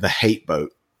things like The Hate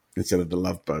Boat instead of The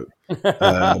Love Boat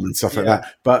and stuff like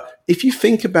that. But if you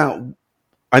think about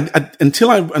until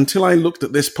I looked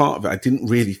at this part of it, I didn't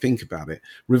really think about it.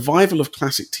 Revival of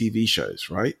classic TV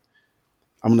shows, right?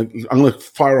 I'm gonna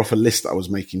fire off a list that I was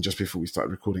making just before we started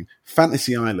recording.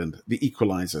 Fantasy Island, The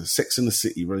Equalizer, Sex and the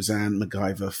City, Roseanne,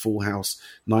 MacGyver, Full House,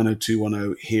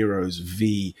 90210, Heroes,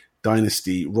 V,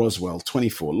 Dynasty, Roswell,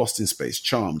 24, Lost in Space,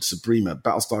 Charmed, Sabrina,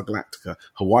 Battlestar Galactica,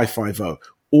 Hawaii Five-0,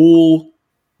 all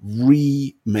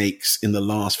remakes in the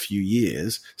last few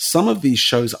years. Some of these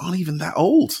shows aren't even that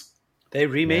old. They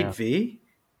remade V?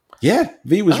 Yeah,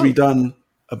 V was redone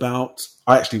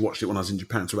I actually watched it when I was in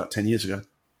Japan, so about 10 years ago.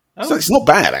 Oh. So it's not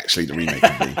bad, actually, the remake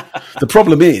of V. The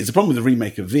problem with the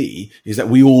remake of V is that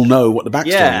we all know what the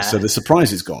backstory is, so the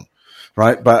surprise is gone,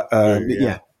 right? But,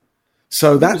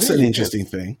 So that's an interesting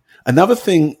thing. Another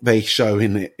thing they show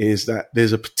in it is that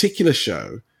there's a particular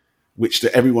show which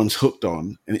that everyone's hooked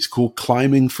on, and it's called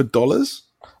Climbing for Dollars.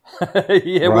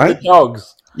 Yeah, right? With the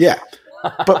dogs. Yeah.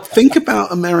 But think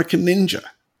about American Ninja.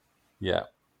 Yeah.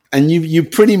 And you're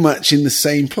pretty much in the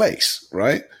same place,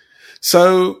 right?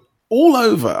 So all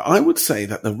over, I would say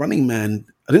that The Running Man,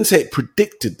 I didn't say it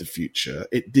predicted the future.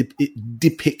 It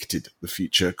depicted the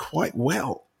future quite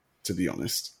well, to be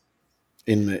honest,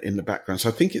 in the background. So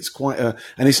I think it's quite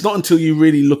and it's not until you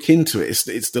really look into it,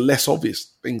 it's the less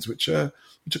obvious things which are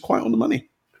quite on the money.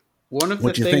 One of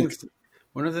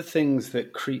the things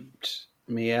that creeped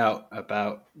me out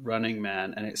about Running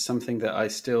Man, and it's something that I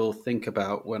still think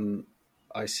about when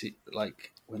I see,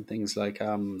 like, when things like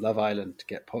Love Island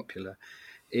get popular,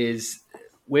 is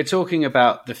we're talking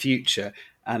about the future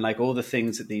and like all the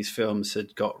things that these films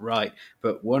had got right.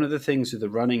 But one of the things with The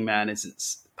Running Man is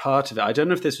it's part of it. I don't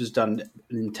know if this was done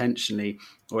intentionally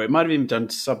or it might have been done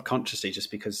subconsciously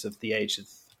just because of the age of,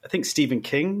 I think Stephen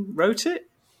King wrote it.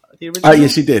 The original?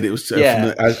 Yes, he did. It was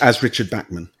as Richard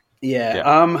Bachman.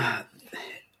 Yeah.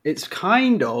 It's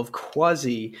kind of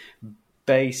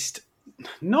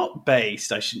not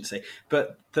based, I shouldn't say,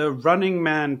 but the Running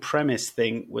Man premise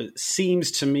thing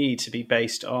seems to me to be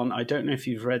based on, I don't know if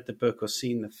you've read the book or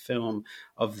seen the film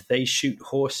of They Shoot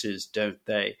Horses, Don't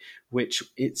They? Which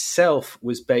itself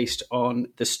was based on,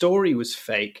 the story was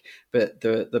fake, but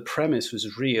the premise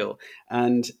was real.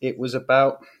 And it was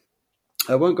about,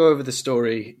 I won't go over the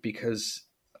story because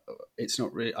it's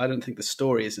not really, I don't think the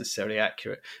story is necessarily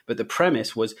accurate, but the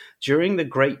premise was during the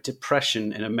Great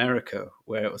Depression in America,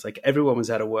 where it was like everyone was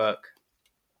out of work,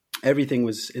 everything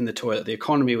was in the toilet, the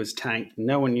economy was tanked,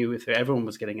 no one knew if everyone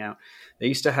was getting out. They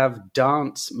used to have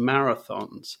dance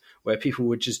marathons where people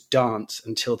would just dance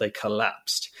until they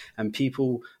collapsed, and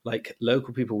people, like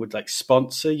local people, would like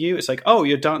sponsor you. It's like, oh,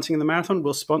 you're dancing in the marathon,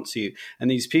 we'll sponsor you.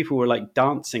 And these people were like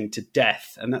dancing to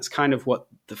death, and that's kind of what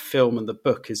the film and the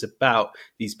book is about,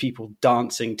 these people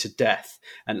dancing to death.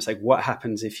 And it's like, what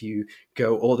happens if you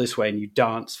go all this way and you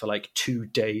dance for like 2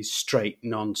 days straight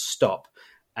non-stop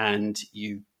and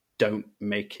you don't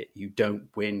make it, you don't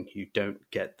win, you don't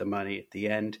get the money at the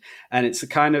end. And it's a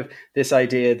kind of this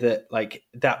idea that like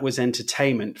that was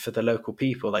entertainment for the local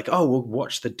people, like, oh, we'll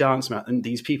watch the dance marathon. And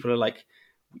these people are like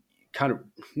kind of,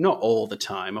 not all the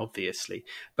time obviously,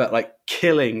 but like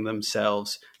killing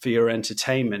themselves for your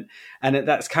entertainment. And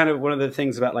that's kind of one of the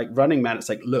things about like Running Man. It's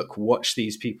like, look, watch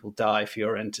these people die for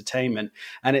your entertainment.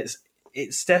 And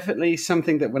it's definitely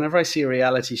something that whenever I see a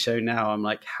reality show now, I'm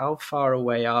like, how far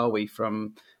away are we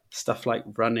from stuff like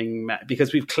Running Man?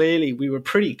 Because we were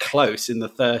pretty close in the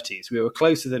 30s. We were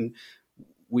closer than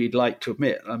we'd like to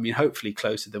admit. I mean, hopefully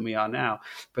closer than we are now.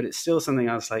 But it's still something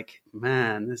I was like,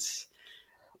 man, this,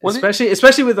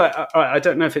 especially with like, I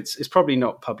don't know if it's probably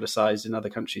not publicized in other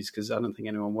countries because I don't think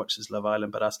anyone watches Love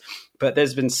Island but us. But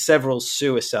there's been several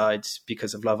suicides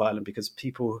because of Love Island, because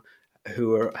people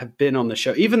who have been on the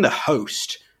show, even the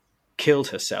host killed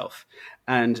herself.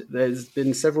 And there's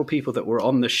been several people that were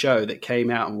on the show that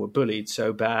came out and were bullied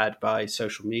so bad by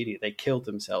social media, they killed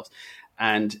themselves.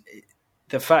 And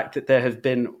the fact that there have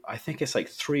been, I think it's like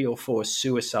 3 or 4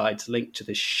 suicides linked to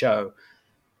this show,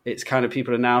 it's kind of,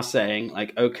 people are now saying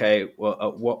like, okay, well,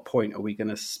 at what point are we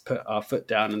going to put our foot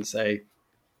down and say,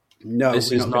 no,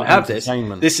 we're not going to have this.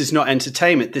 This is not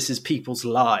entertainment. This is people's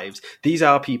lives. These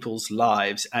are people's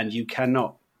lives, and you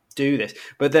cannot do this.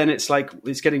 But then it's like,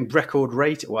 it's getting record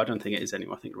rate. Well, I don't think it is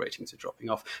anymore. I think ratings are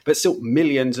dropping off. But still,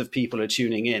 millions of people are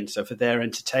tuning in. So for their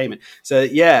entertainment. So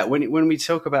yeah, when we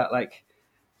talk about like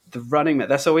the Running Man,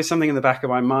 that's always something in the back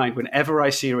of my mind. Whenever I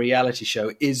see a reality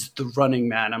show, is the Running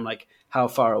Man, I'm like, how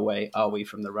far away are we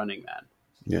from the Running Man?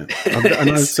 Yeah, and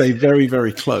I'd say very,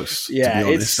 very close. Yeah, to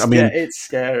be honest. I mean, it's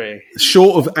scary.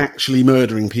 Short of actually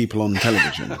murdering people on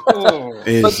television,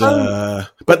 is. But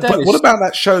what about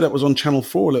that show that was on Channel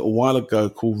 4 a little while ago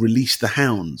called Release the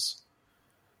Hounds,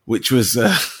 which was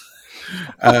a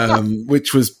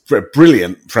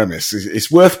brilliant premise.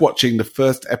 It's worth watching the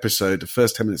first 10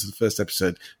 minutes of the first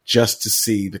episode, just to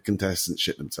see the contestants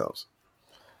shit themselves.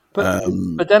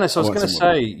 But Dennis, I was going to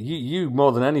say, you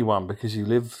more than anyone, because you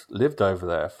lived over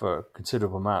there for a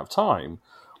considerable amount of time,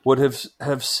 would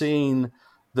have seen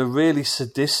the really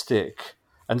sadistic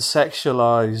and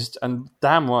sexualized and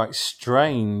damn right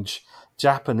strange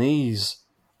Japanese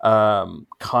kind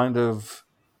of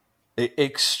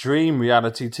extreme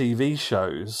reality TV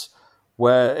shows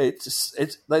where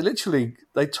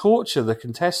they torture the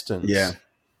contestants. Yeah.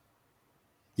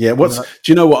 Yeah, do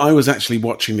you know what? I was actually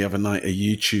watching the other night a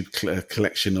YouTube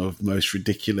collection of most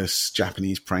ridiculous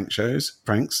Japanese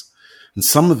pranks, and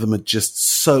some of them are just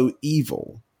so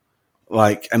evil.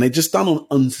 and they're just done on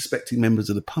unsuspecting members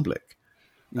of the public.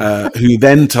 Who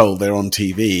then told they're on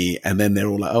TV, and then they're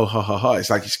all like, "Oh, ha ha ha!" It's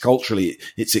like culturally,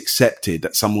 it's accepted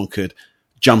that someone could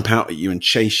jump out at you and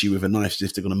chase you with a knife as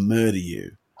if they're going to murder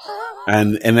you,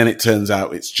 and then it turns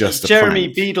out it's just Jeremy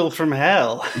prank. Beadle from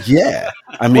hell. Yeah,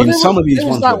 I mean, some of these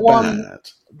ones were bad.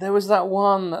 There was that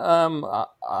one.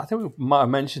 I think we might have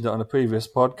mentioned it on a previous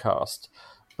podcast,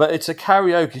 but it's a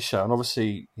karaoke show, and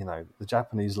obviously, the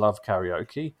Japanese love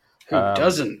karaoke. Who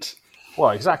doesn't?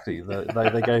 Well, exactly.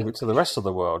 They gave it to the rest of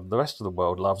the world. The rest of the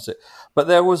world loves it. But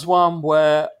there was one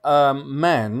where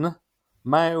male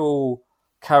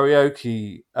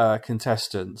karaoke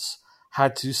contestants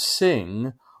had to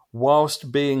sing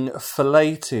whilst being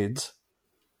filleted.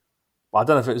 I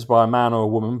don't know if it was by a man or a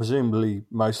woman, presumably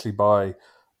mostly by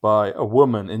a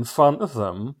woman in front of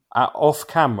them off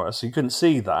camera, so you couldn't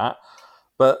see that.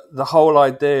 But the whole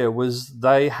idea was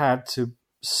they had to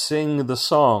sing the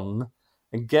song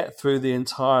and get through the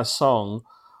entire song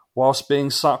whilst being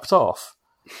sucked off.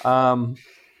 And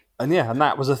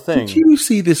that was a thing. Did you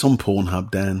see this on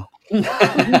Pornhub, Dan?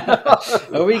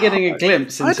 Are we getting a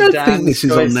glimpse into I don't Dan's think this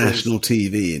is choices? on national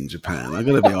TV in Japan. I've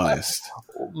got to be honest.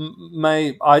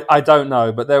 I don't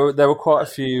know, but there were quite a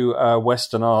few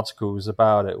Western articles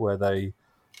about it where they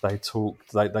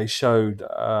talked, they showed,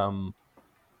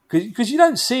 because you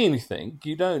don't see anything.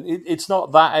 You don't. It's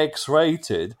not that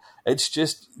X-rated. It's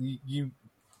just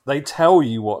they tell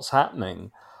you what's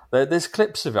happening. There's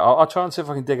clips of it. I'll try and see if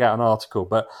I can dig out an article.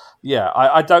 But yeah,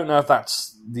 I don't know if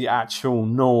that's the actual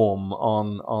norm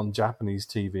on Japanese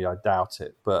TV. I doubt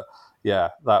it. But yeah,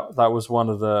 that was one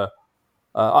of the.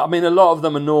 I mean, a lot of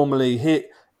them are normally hit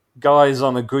guys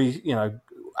on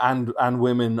and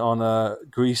women on a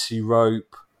greasy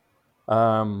rope.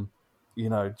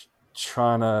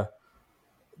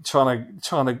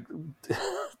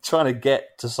 Trying to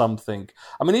get to something.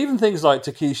 I mean, even things like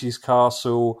Takeshi's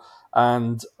Castle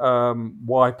and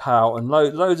Wipeout and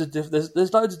loads of different.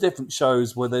 There's loads of different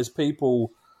shows where there's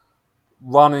people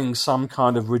running some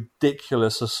kind of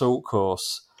ridiculous assault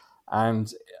course,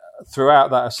 and throughout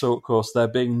that assault course, they're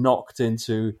being knocked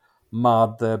into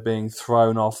mud, they're being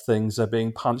thrown off things, they're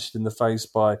being punched in the face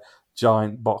by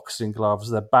giant boxing gloves,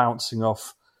 they're bouncing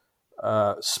off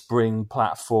spring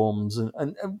platforms,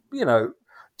 and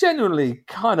genuinely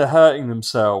kind of hurting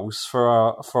themselves for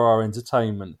our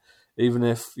entertainment, even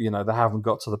if they haven't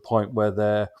got to the point where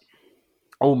they're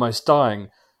almost dying.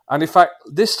 And in fact,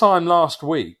 this time last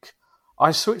week,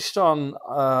 I switched on.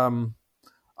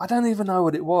 I don't even know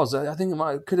what it was. I think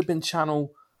it could have been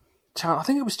channel. I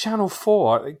think it was Channel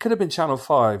 4. It could have been Channel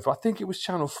 5. I think it was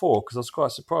Channel 4 because I was quite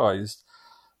surprised.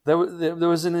 There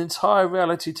was an entire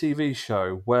reality TV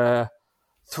show where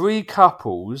 3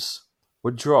 couples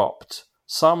were dropped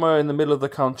somewhere in the middle of the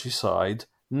countryside,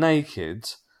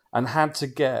 naked, and had to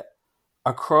get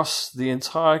across the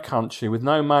entire country with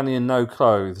no money and no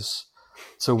clothes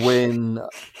to win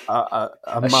a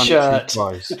monetary shirt.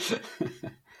 prize.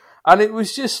 And it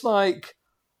was just like...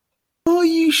 Are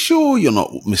you sure you're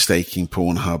not mistaking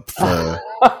Pornhub for...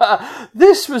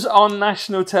 This was on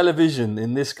national television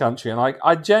in this country, and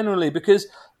I generally... Because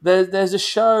there's a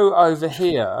show over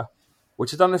here,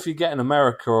 which I don't know if you get in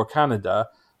America or Canada,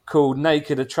 called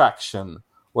Naked Attraction,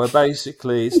 where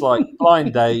basically it's like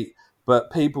blind date,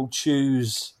 but people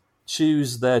choose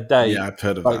their date. Yeah, I've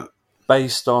heard of that.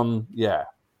 Based on,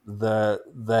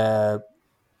 their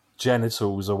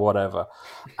genitals or whatever.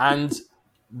 And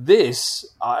this,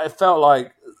 I felt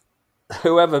like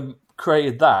whoever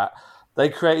created that, they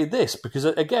created this because,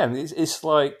 again, it's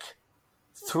like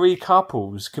 3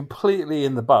 couples completely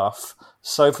in the buff.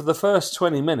 So for the first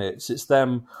 20 minutes, it's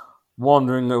them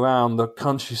wandering around the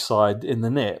countryside in the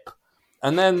nip.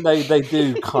 And then they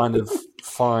do kind of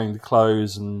find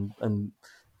clothes and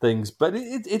things. But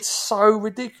it's so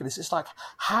ridiculous. It's like,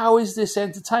 how is this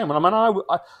entertainment? I mean,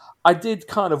 I did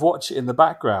kind of watch it in the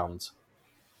background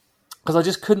because I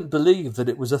just couldn't believe that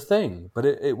it was a thing, but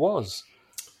it was.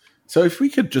 So if we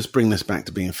could just bring this back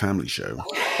to being a family show,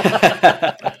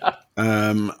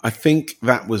 I think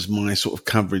that was my sort of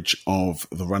coverage of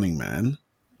The Running Man.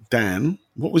 Dan,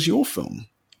 what was your film?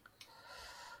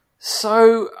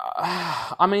 So,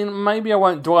 I mean, maybe I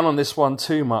won't dwell on this one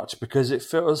too much because it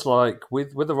feels like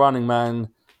with The Running Man,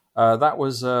 that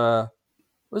was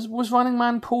Running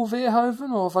Man Paul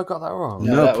Verhoeven, or have I got that wrong?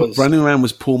 No, Running Man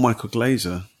was Paul Michael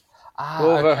Glaser.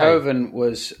 Paul Verhoeven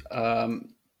was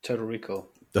Total Recall.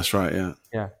 That's right, yeah.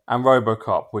 Yeah, and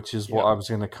RoboCop, which is what I was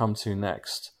going to come to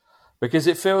next. Because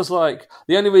it feels like...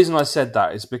 The only reason I said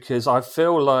that is because I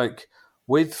feel like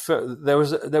there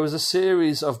was a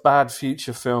series of bad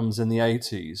future films in the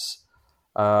 80s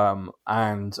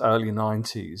and early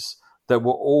 90s that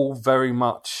were all very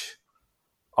much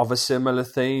of a similar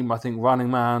theme. I think Running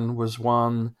Man was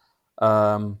one.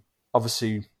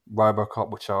 Obviously, RoboCop,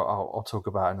 which I'll talk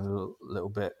about in a little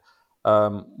bit,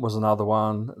 was another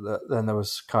one. Then there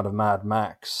was kind of Mad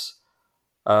Max.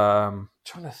 Trying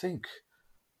to think.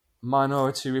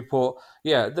 Minority Report.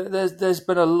 Yeah, there's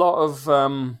been a lot of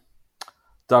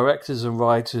directors and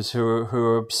writers who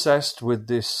are obsessed with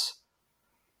this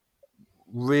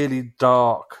really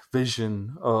dark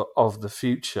vision of the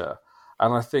future,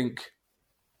 and I think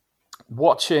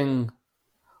watching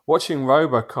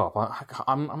RoboCop,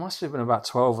 I must have been about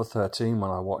 12 or 13 when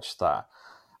I watched that,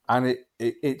 and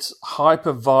it's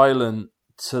hyper violent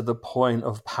to the point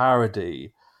of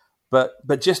parody, but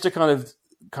just to kind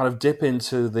of dip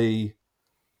into the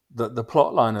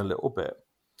plot line a little bit.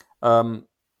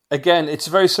 Again, it's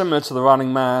very similar to The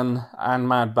Running Man and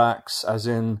Mad Max, as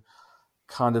in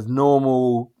kind of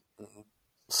normal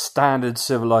standard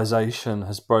civilization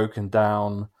has broken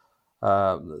down.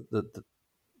 The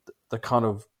kind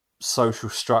of social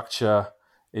structure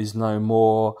is no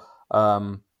more.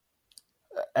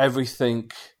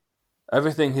 Everything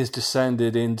has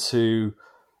descended into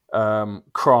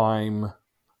crime.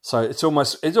 So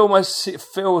it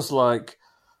feels like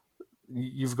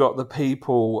you've got the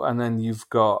people, and then you've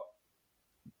got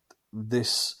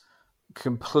this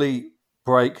complete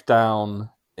breakdown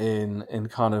in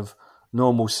kind of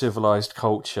normal civilized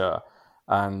culture,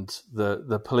 and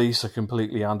the police are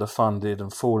completely underfunded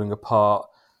and falling apart,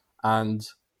 and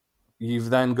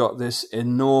you've then got this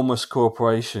enormous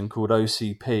corporation called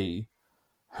OCP,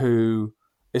 who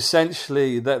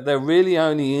essentially they're really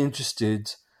only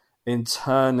interested in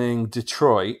turning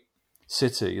Detroit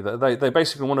City. They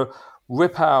basically want to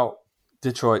rip out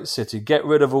Detroit City, get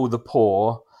rid of all the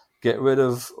poor, get rid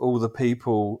of all the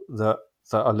people that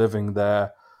are living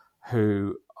there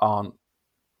who aren't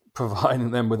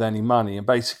providing them with any money, and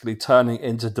basically turning it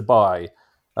into Dubai,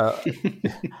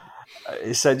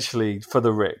 essentially for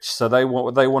the rich. So they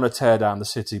want to tear down the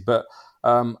city. But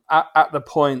at the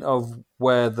point of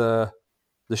where the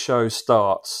show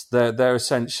starts, they're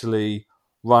essentially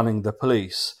running the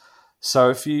police. So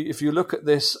if you look at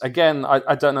this again,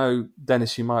 I don't know,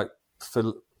 Dennis, you might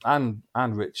feel, and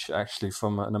Rich actually,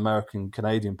 from an American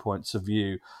Canadian point of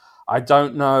view, I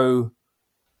don't know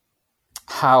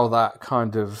how that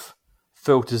kind of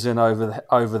filters in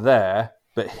over there,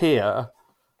 but here,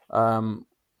 the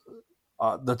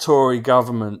Tory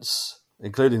governments,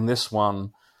 including this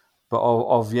one, but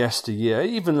of yesteryear,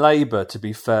 even Labour, to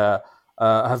be fair,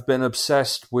 have been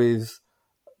obsessed with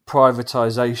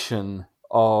privatisation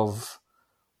of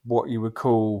what you would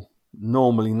call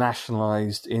normally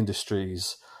nationalised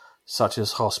industries, such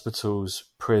as hospitals,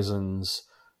 prisons,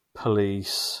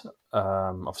 police.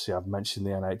 Obviously, I've mentioned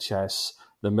the NHS,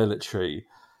 the military.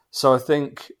 So I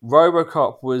think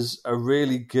RoboCop was a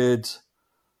really good,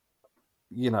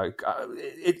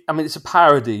 it's a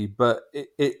parody, but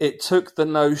it took the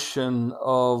notion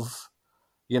of,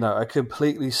 a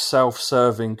completely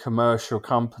self-serving commercial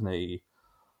company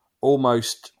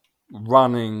almost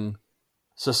running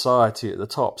society at the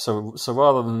top. So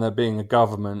rather than there being a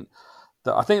government,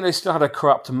 that I think they still had a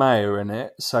corrupt mayor in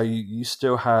it. So you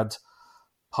still had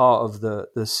part of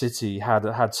the city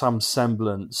had some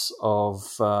semblance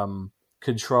of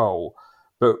control,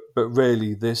 but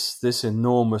really this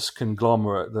enormous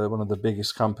conglomerate, one of the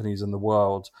biggest companies in the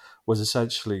world, was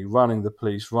essentially running the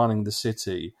police, running the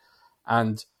city,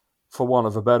 and for want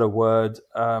of a better word,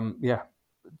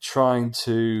 trying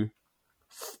to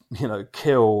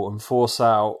kill and force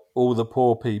out all the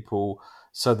poor people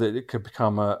so that it could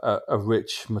become a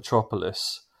rich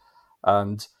metropolis.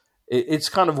 And it's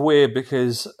kind of weird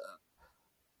because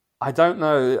I don't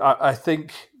know. I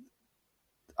think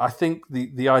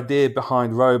the idea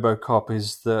behind RoboCop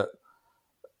is that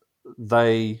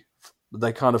they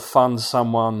kind of fund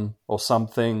someone or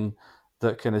something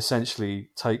that can essentially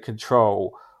take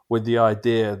control, with the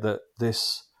idea that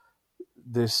this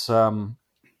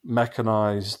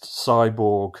mechanized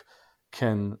cyborg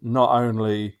can not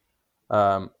only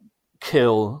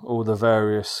kill all the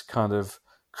various kind of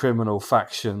criminal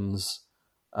factions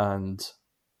and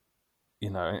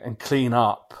clean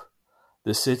up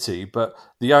the city, but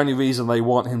the only reason they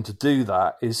want him to do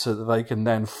that is so that they can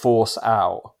then force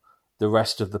out the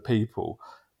rest of the people.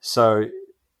 So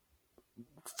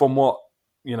from what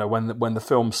when the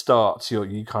film starts,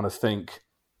 you kind of think,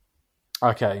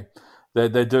 okay,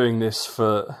 they're doing this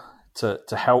to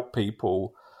help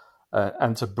people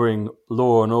and to bring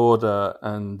law and order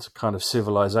and kind of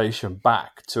civilization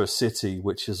back to a city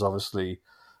which is obviously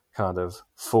kind of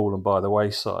fallen by the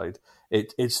wayside.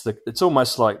 It's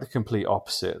almost like the complete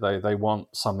opposite. They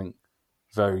want something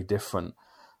very different.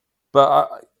 But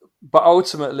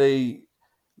ultimately,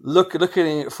 looking at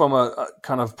it from a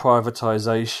kind of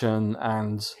privatization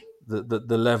and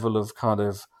the level of kind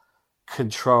of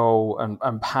control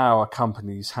and power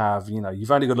companies have,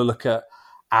 you've only got to look at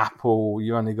Apple,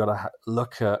 you only got to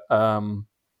look at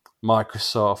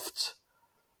Microsoft,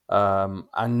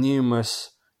 and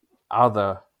numerous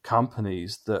other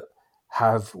companies that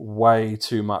have way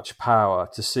too much power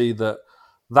to see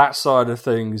that side of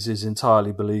things is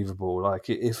entirely believable. Like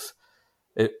if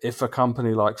a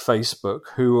company like Facebook,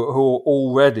 who are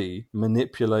already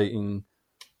manipulating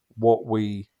what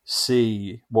we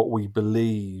see, what we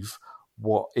believe,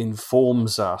 what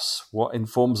informs us, what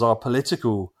informs our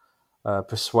political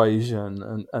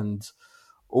persuasion, and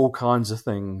all kinds of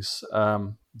things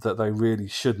that they really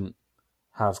shouldn't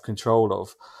have control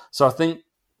of. So I think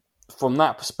from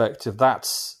that perspective,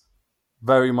 that's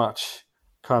very much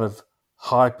kind of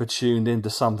hyper-tuned into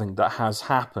something that has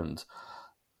happened.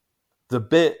 The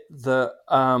bit that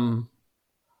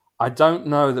I don't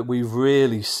know that we've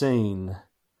really seen,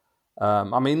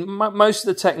 most of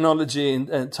the technology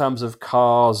in terms of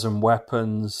cars and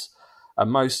weapons, and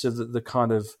most of the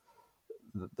kind of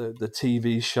the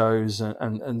TV shows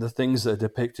and the things that are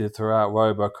depicted throughout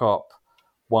RoboCop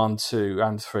 1, 2,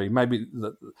 and 3. Maybe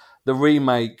the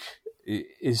remake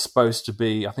is supposed to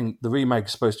be, I think the remake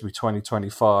is supposed to be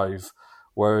 2025,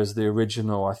 whereas the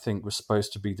original, I think, was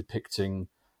supposed to be depicting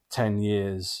 10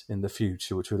 years in the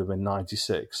future, which would have been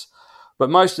 96. But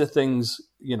most of the things,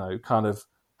 kind of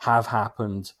have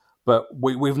happened, but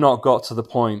we've not got to the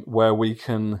point where we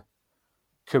can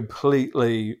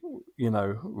completely,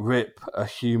 rip a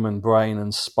human brain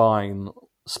and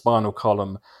spinal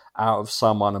column out of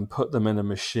someone and put them in a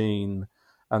machine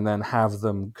and then have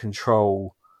them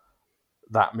control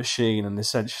that machine, and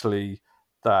essentially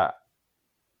that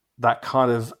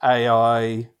kind of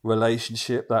AI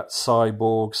relationship, that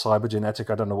cybergenetic.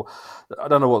 I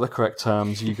don't know what the correct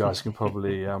terms. You guys can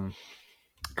probably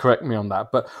correct me on that,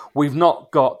 but we've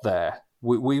not got there.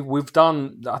 We've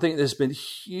done. I think there's been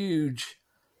huge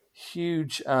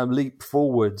leap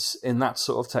forwards in that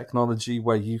sort of technology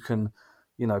where you can,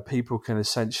 people can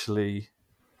essentially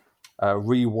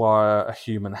rewire a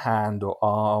human hand or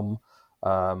arm,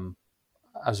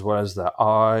 as well as their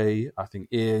eye, I think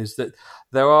ears. That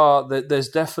there's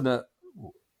definite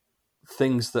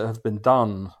things that have been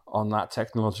done on that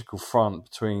technological front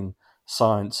between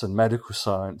science and medical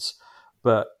science.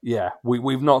 But yeah,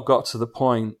 we've not got to the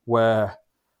point where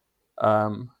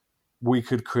we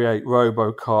could create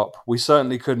RoboCop. We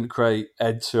certainly couldn't create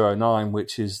Ed 209,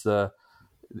 which is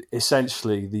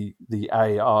essentially the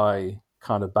AI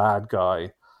kind of bad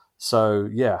guy. So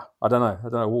yeah, I don't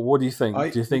know. What do you think?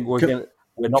 Do you think we're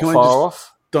not far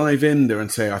off? Dive in there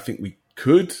and say I think we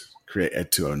could create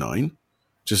Ed 209.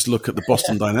 Just look at the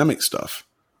Boston Dynamics stuff.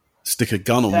 Stick a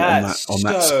gun on that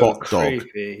Spock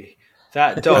creepy. dog.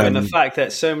 That dog, and the fact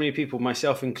that so many people,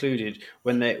 myself included,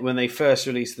 when they first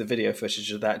released the video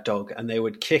footage of that dog, and they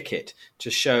would kick it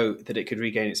to show that it could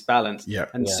regain its balance. Yeah.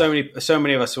 And so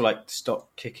many of us were like,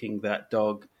 "Stop kicking that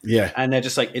dog." Yeah. And they're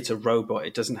just like, "It's a robot.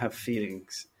 It doesn't have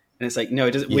feelings." And it's like, no,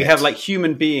 it doesn't. We have like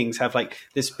human beings have like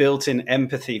this built-in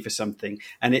empathy for something,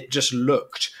 and it just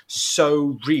looked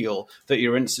so real that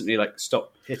you're instantly like,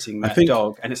 stop hitting that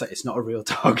dog. And it's like, it's not a real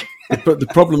dog. But the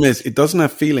problem is, it doesn't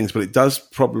have feelings, but it does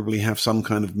probably have some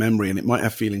kind of memory, and it might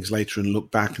have feelings later and look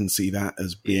back and see that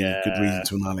as being a good reason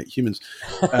to annihilate humans.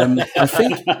 I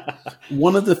think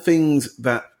one of the things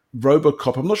that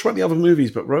RoboCop, I'm not sure about the other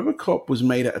movies, but RoboCop was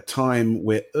made at a time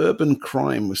where urban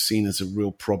crime was seen as a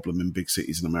real problem in big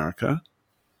cities in America.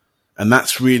 And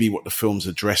that's really what the film's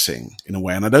addressing in a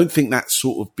way. And I don't think that's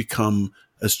sort of become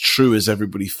as true as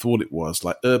everybody thought it was.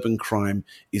 Like, urban crime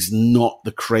is not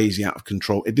the crazy out of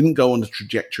control. It didn't go on the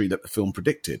trajectory that the film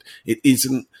predicted. It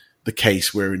isn't the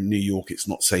case where in New York it's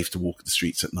not safe to walk the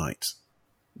streets at night.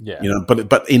 Yeah.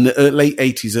 But in the late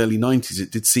 80s, early 90s,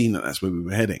 it did seem that that's where we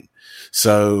were heading.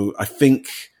 So I think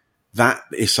that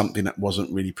is something that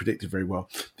wasn't really predicted very well.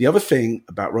 The other thing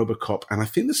about RoboCop, and I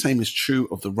think the same is true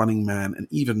of The Running Man and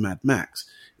even Mad Max,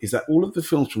 is that all of the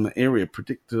films from that era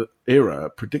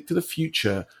predicted a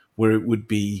future where it would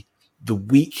be the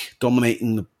weak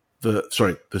dominating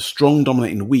the strong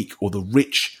dominating the weak, or the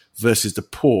rich versus the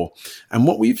poor. And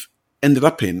what we've ended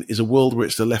up in is a world where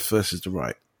it's the left versus the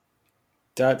right.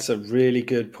 That's a really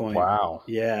good point. Wow.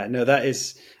 Yeah, no, that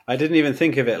is, I didn't even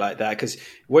think of it like that, because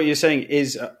what you're saying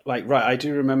is right. I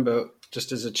do remember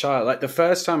just as a child, like the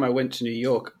first time I went to New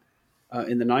York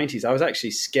in the 90s, I was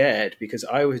actually scared because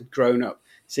I had grown up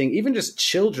seeing even just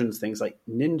children's things like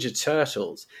Ninja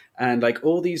Turtles and like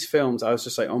all these films. I was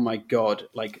just like, oh my God,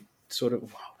 like sort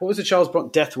of, what was the Charles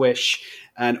Bronson, Death Wish,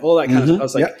 and all that kind of stuff. I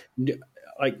was like,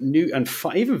 new and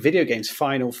even video games,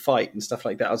 Final Fight and stuff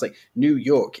like that. I was like, New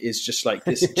York is just like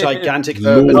this gigantic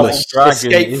urban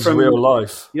escape from real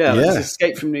life. This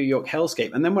escape from New York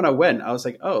hellscape. And then when I went, I was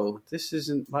like, oh, this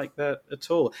isn't like that at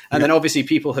all. And then obviously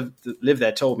people have lived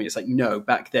there told me it's like, no,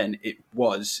 back then it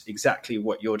was exactly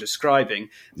what you're describing.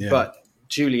 Yeah. But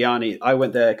Giuliani, I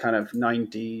went there kind of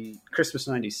Christmas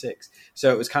 96.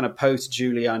 So it was kind of post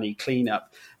Giuliani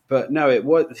cleanup. But no,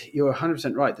 you're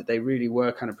 100% right that they really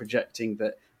were kind of projecting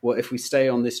that, well, if we stay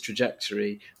on this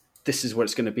trajectory, this is what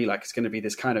it's going to be like. It's going to be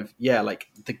this kind of, like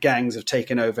the gangs have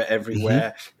taken over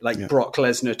everywhere. Like Brock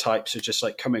Lesnar types are just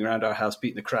like coming around our house,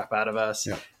 beating the crap out of us.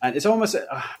 Yeah. And it's almost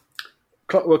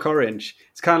Clockwork Orange.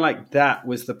 It's kind of like that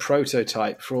was the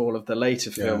prototype for all of the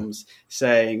later films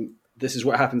saying, this is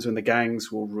what happens when the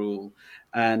gangs will rule.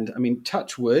 And I mean,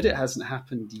 touch wood, it hasn't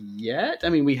happened yet. I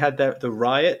mean, we had the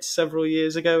riots several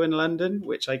years ago in London,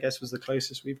 which I guess was the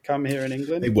closest we've come here in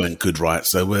England. They weren't good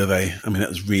riots, though, were they? I mean, that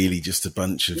was really just a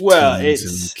bunch of teens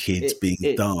and kids being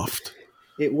daft.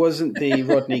 It wasn't the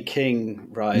Rodney King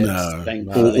riots,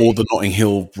 or the Notting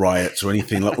Hill riots or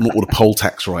anything, like, or the poll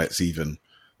tax riots even.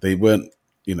 They weren't,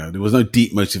 there was no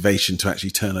deep motivation to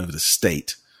actually turn over the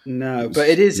state. No, but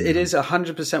it is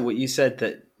 100% what you said,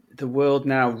 that the world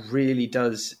now really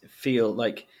does feel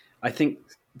like, I think,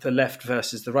 the left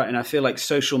versus the right. And I feel like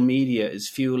social media is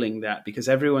fueling that, because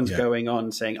everyone's going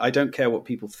on saying, I don't care what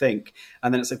people think.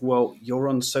 And then it's like, well, you're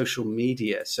on social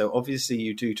media, so obviously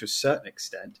you do to a certain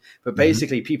extent. But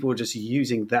basically people are just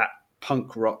using that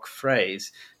punk rock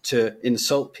phrase to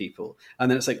insult people. And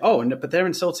then it's like, oh, no, but they're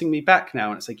insulting me back now.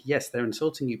 And it's like, yes, they're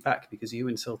insulting you back because you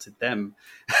insulted them.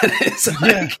 It's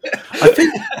like... I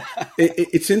think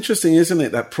it's interesting, isn't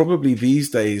it, that probably these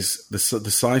days the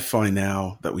sci-fi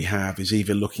now that we have is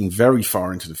either looking very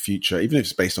far into the future, even if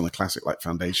it's based on a classic like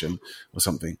Foundation or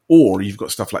something, or you've got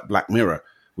stuff like Black Mirror,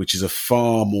 which is a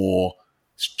far more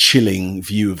chilling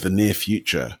view of the near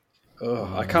future.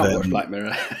 Oh, I can't watch Black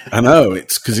Mirror. I know,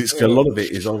 it's because a lot of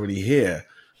it is already here,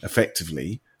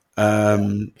 effectively. I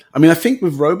mean, I think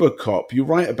with RoboCop, you're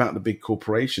right about the big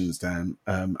corporations, Dan.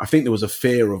 I think there was a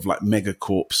fear of like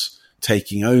megacorps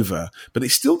taking over, but it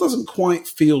still doesn't quite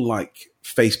feel like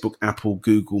Facebook, Apple,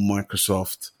 Google,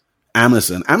 Microsoft,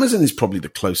 Amazon. Amazon is probably the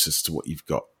closest to what you've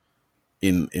got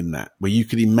in that, where you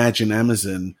could imagine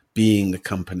Amazon being the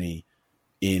company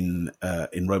in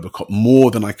RoboCop more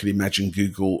than I could imagine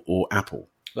Google or Apple.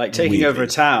 Like taking over a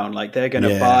town, like they're going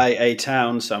to buy a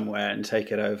town somewhere and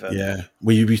take it over. Yeah,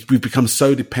 we've become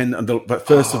so dependent. But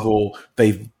first of all,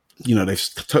 they've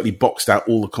totally boxed out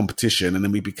all the competition, and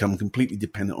then we become completely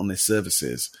dependent on their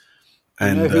services.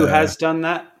 And you know who has done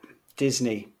that?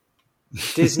 Disney.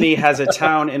 Disney has a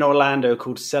town in Orlando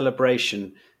called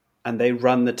Celebration, and they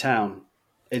run the town.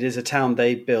 It is a town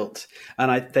they built, and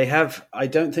I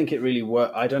don't think it really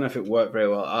worked. I don't know if it worked very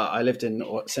well. I lived in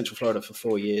Central Florida for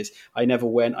 4 years. I never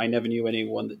went. I never knew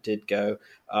anyone that did go.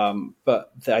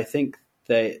 But I think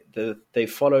they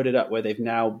followed it up where they've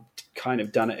now kind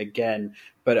of done it again,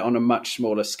 but on a much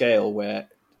smaller scale, where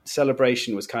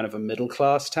Celebration was kind of a middle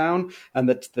class town, and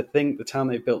the town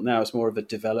they've built now is more of a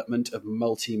development of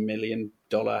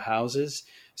multi-million-dollar houses.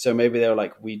 So maybe they were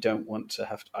like, we don't want to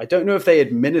have... I don't know if they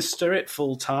administer it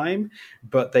full time,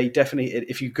 but they definitely...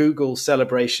 If you Google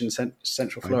Celebration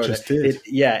Central Florida,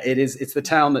 it's the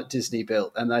town that Disney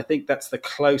built. And I think that's the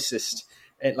closest...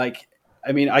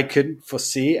 I couldn't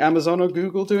foresee Amazon or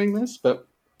Google doing this, but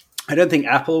I don't think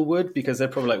Apple would, because they're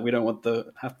probably like, we don't want to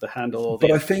have to handle all the...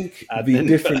 But I think the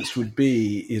difference would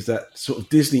be is that sort of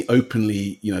Disney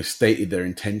openly, stated their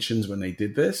intentions when they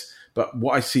did this. But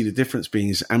what I see the difference being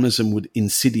is Amazon would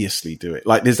insidiously do it.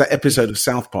 Like there's that episode of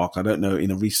South Park, I don't know,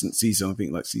 in a recent season, I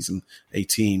think like season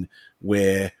 18,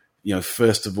 where,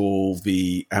 first of all,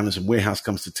 the Amazon warehouse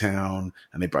comes to town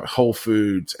and they buy Whole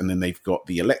Foods, and then they've got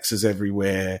the Alexas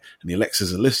everywhere, and the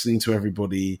Alexas are listening to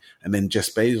everybody. And then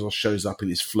Jeff Bezos shows up in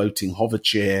his floating hover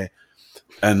chair,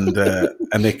 and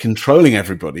they're controlling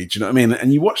everybody. Do you know what I mean?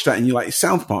 And you watch that and you're like, it's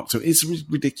South Park, so it's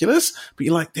ridiculous, but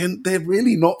you're like, they're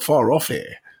really not far off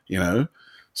here.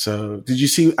 So did you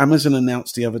see Amazon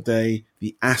announced the other day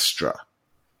the Astra,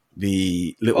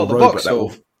 the little robot that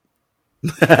will...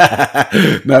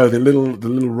 No, the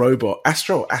little robot,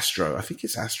 Astro, I think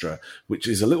it's Astra, which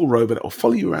is a little robot that will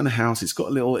follow you around the house. It's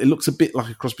got it looks a bit like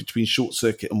a cross between Short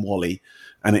Circuit and WALL-E,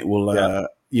 and it will,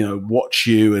 watch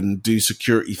you and do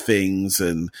security things.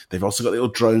 And they've also got a little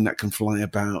drone that can fly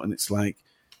about. And it's like,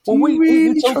 well,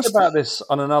 we talked about this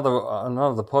on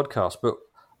another podcast, but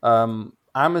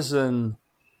Amazon,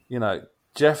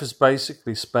 Jeff has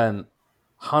basically spent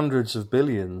hundreds of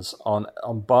billions on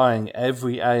buying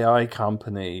every AI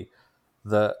company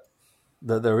that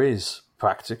there is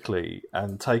practically,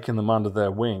 and taking them under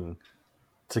their wing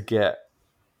to get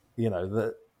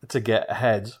to get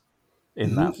ahead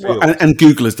in that field. Well, and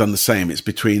Google has done the same. It's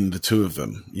between the two of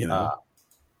them,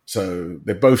 So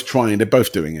they're both trying. They're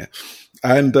both doing it.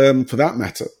 And for that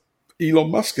matter, Elon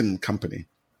Musk and company.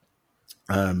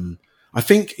 I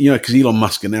think, because Elon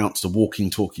Musk announced a walking,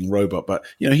 talking robot, but,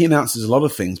 he announces a lot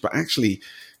of things, but actually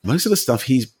most of the stuff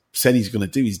he's said he's going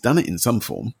to do, he's done it in some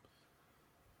form.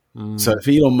 So if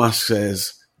Elon Musk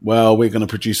says, well, we're going to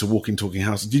produce a walking, talking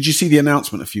house. Did you see the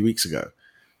announcement a few weeks ago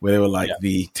where they were like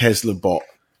the Tesla bot?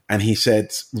 And he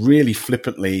said really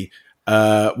flippantly,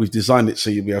 we've designed it so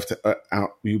you'll be able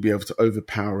to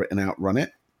overpower it and outrun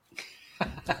it.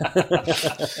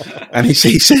 And he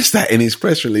says that in his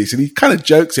press release, and he kind of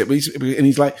jokes it, but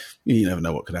he's like, you never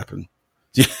know what could happen.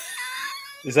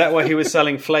 Is that why he was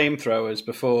selling flamethrowers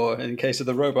before, in case of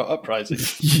the robot uprising?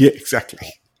 Yeah, exactly.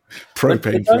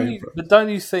 Propane flamethrower. But don't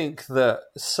you think that,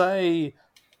 say,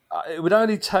 it would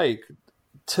only take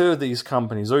two of these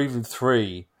companies, or even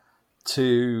three,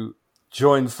 to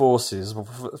join forces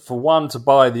for one to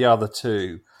buy the other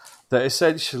two, that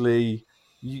essentially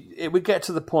it would get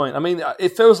to the point. I mean,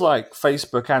 it feels like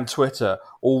Facebook and Twitter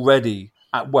already,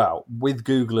 with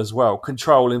Google as well,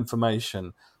 control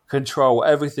information, control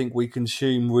everything we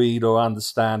consume, read, or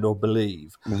understand, or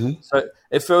believe. Mm-hmm. So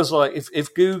it feels like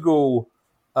if Google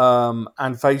and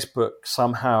Facebook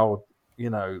somehow,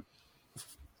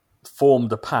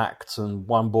 formed a pact and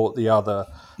one bought the other,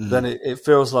 then it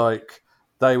feels like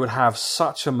they would have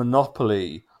such a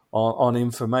monopoly on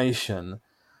information.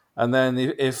 And then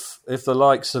if the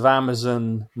likes of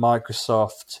Amazon,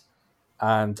 Microsoft,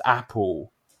 and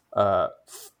Apple,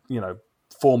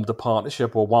 formed a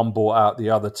partnership, or one bought out the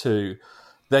other two,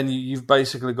 then you've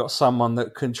basically got someone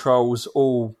that controls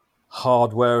all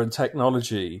hardware and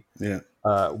technology. Yeah.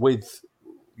 With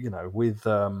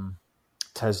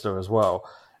Tesla as well.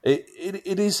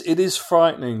 It is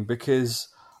frightening, because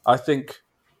I think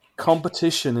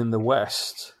competition in the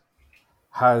West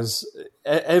has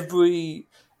every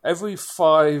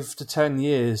 5 to 10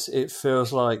 years, it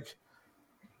feels like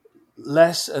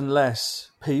less and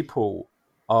less people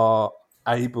are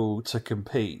able to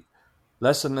compete.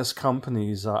 Less and less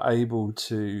companies are able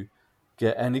to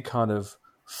get any kind of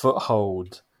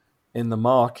foothold in the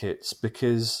markets,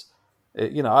 because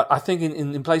I think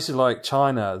in places like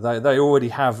China, they already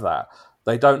have that.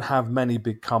 They don't have many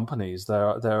big companies. There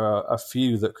are a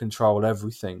few that control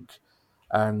everything,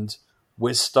 and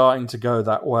we're starting to go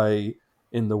that way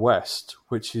in the West,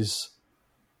 which is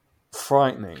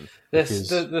frightening.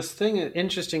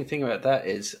 Interesting thing about that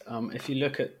is, if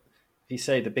you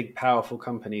say the big powerful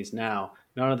companies now,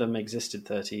 none of them existed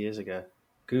 30 years ago.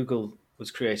 Google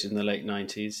was created in the late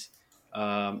 90s.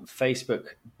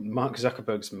 Facebook, Mark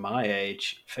Zuckerberg's my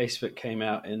age. Facebook came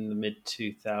out in the mid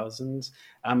 2000s.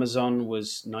 Amazon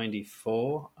was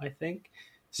 94, I think.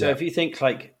 So if you think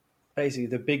like basically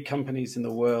the big companies in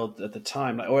the world at the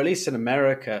time, or at least in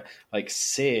America, like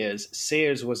Sears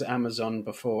was Amazon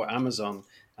before Amazon,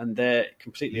 and they're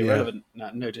completely irrelevant.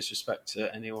 No disrespect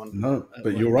to anyone. No,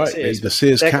 but you're right. The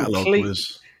Sears catalog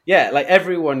was... Yeah, like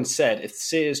everyone said, if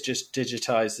Sears just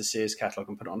digitized the Sears catalog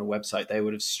and put it on a website, they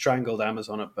would have strangled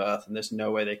Amazon at birth, and there's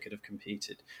no way they could have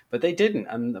competed. But they didn't,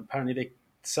 and apparently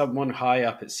someone high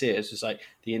up at Sears was like,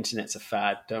 the internet's a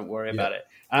fad, don't worry about it.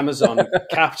 Amazon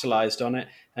capitalized on it,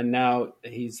 and now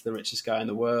he's the richest guy in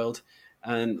the world.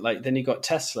 And then you got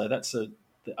Tesla.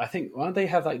 I think, they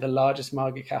have like the largest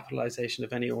market capitalization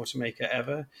of any automaker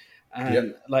ever.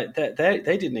 And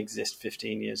they didn't exist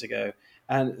 15 years ago.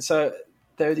 And so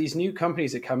there are these new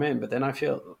companies that come in, but then I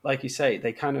feel, like you say,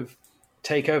 they kind of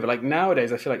take over. Like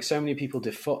nowadays, I feel like so many people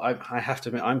default. I have to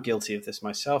admit, I'm guilty of this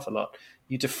myself a lot.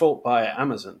 You default buy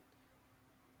Amazon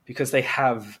because they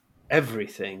have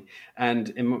everything. And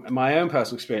in my own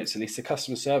personal experience, at least the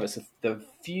customer service, the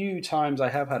few times I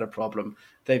have had a problem,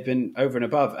 they've been over and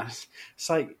above. And it's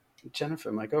like,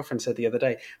 Jennifer, my girlfriend, said the other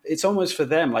day, it's almost for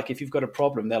them, like if you've got a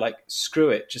problem, they're like, screw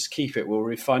it, just keep it, we'll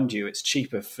refund you. It's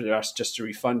cheaper for us just to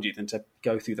refund you than to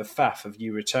go through the faff of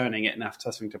you returning it and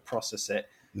having to process it.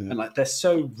 And they're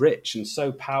so rich and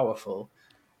so powerful.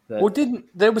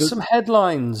 There were some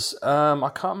headlines,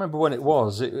 I can't remember when it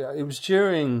was. It was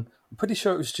during, I'm pretty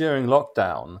sure it was during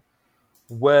lockdown,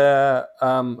 where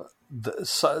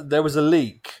there was a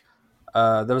leak.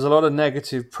 There was a lot of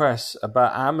negative press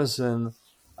about Amazon,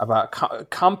 about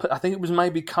I think it was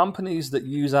maybe companies that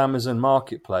use Amazon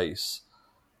Marketplace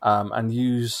and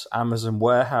use Amazon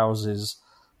warehouses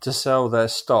to sell their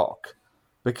stock,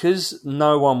 because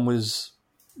no one was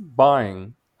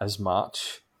buying as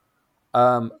much,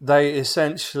 they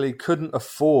essentially couldn't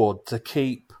afford to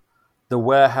keep the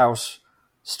warehouse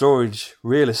storage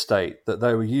real estate that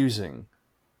they were using.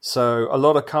 So a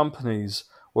lot of companies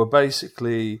were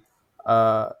basically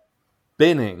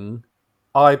binning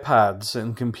iPads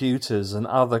and computers and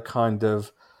other kind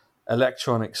of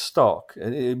electronic stock.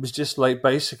 It was just like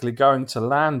basically going to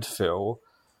landfill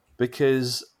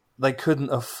because they couldn't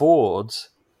afford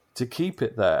to keep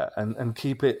it there and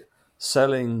keep it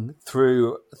selling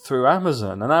through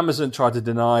Amazon. And Amazon tried to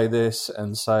deny this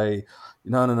and say,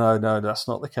 no, that's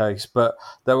not the case. But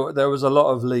there was a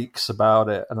lot of leaks about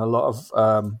it and a lot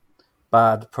of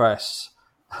bad press,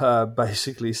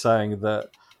 basically saying that,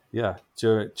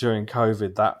 during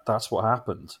COVID, that's what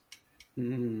happened.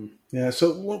 Mm. Yeah.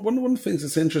 So one of the things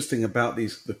that's interesting about the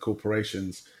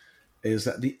corporations is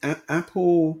that the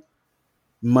Apple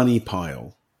money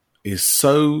pile is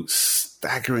so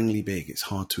staggeringly big, it's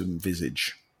hard to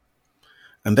envisage.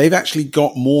 And they've actually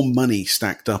got more money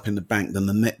stacked up in the bank than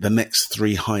the next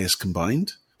three highest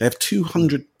combined. They have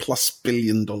 $200+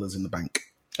 billion in the bank.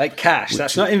 Like cash.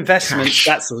 That's not investment. Cash.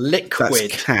 That's liquid.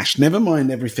 That's cash. Never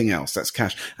mind everything else. That's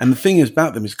cash. And the thing is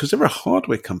about them is because they're a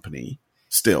hardware company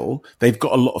still, they've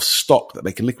got a lot of stock that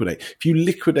they can liquidate. If you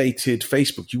liquidated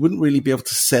Facebook, you wouldn't really be able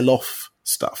to sell off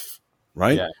stuff,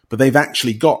 right? Yeah. But they've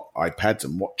actually got iPads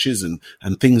and watches and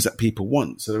things that people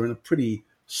want. So they're in a pretty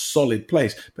solid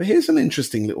place. But here's an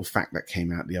interesting little fact that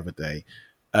came out the other day,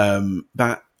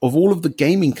 that of all of the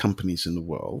gaming companies in the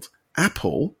world,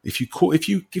 Apple, if you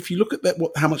look at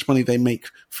how much money they make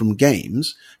from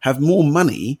games, have more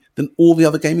money than all the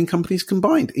other gaming companies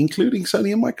combined, including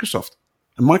Sony and Microsoft.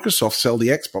 And Microsoft sell the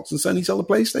Xbox and Sony sell the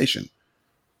PlayStation.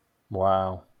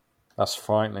 Wow. That's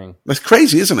frightening. That's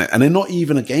crazy, isn't it? And they're not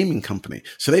even a gaming company.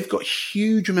 So they've got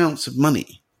huge amounts of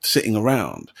money sitting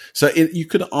around. So you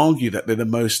could argue that they're the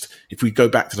most, if we go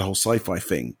back to the whole sci-fi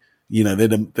thing, they're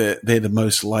the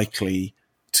most likely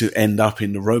to end up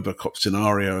in the RoboCop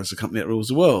scenario as a company that rules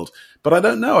the world. But I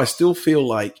don't know. I still feel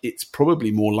like it's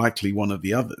probably more likely one of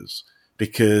the others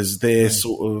because they're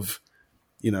sort of,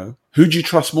 who do you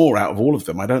trust more out of all of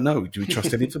them? I don't know. Do we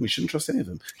trust any of them? We shouldn't trust any of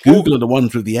them. Google are the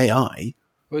ones with the AI.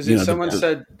 Was it someone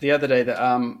said the other day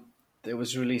that it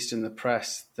was released in the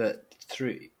press that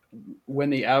when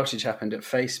the outage happened at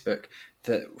Facebook,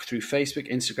 that through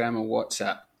Facebook, Instagram, and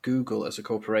WhatsApp, Google as a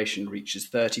corporation reaches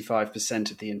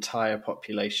 35% of the entire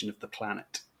population of the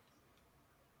planet.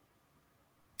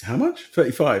 How much?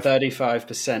 35?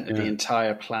 35% of the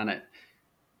entire planet.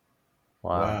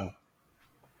 Wow.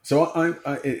 So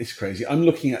I it's crazy. I'm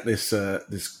looking at this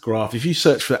graph. If you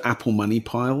search for Apple money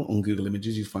pile on Google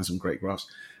Images, you'll find some great graphs.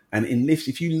 And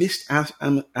if you list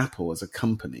Apple as a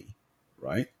company,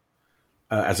 right,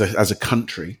 as a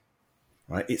country,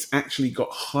 right, it's actually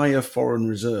got higher foreign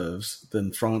reserves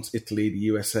than France, Italy, the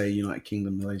USA, United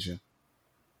Kingdom, Malaysia.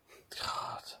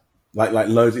 God. Like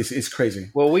loads. It's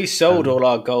crazy. Well, we sold all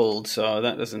our gold, so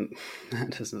that doesn't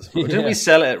support. Didn't we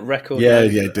sell it at record? Yeah,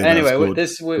 did. Anyway,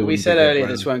 we said earlier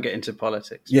this won't get into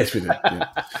politics. Yes, we did. Yeah.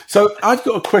 So I've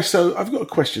got a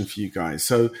question for you guys.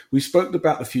 So we spoke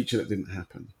about the future that didn't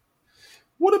happen.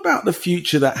 What about the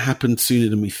future that happened sooner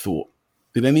than we thought?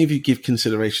 Did any of you give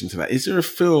consideration to that? Is there a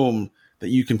film that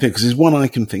you can think? Because there's one I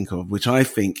can think of, which I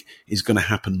think is going to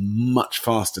happen much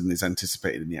faster than is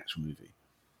anticipated in the actual movie.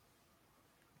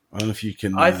 I don't know if you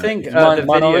can... I think the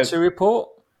Minority Report?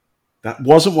 That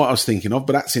wasn't what I was thinking of,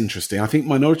 but that's interesting. I think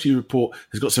Minority Report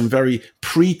has got some very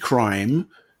pre-crime.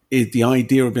 The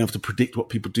idea of being able to predict what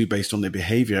people do based on their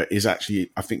behavior is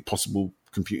actually, I think, possible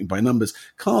computing by numbers.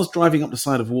 Cars driving up the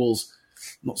side of walls,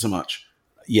 not so much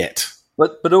yet.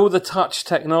 But all the touch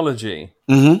technology.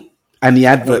 Mm-hmm. And the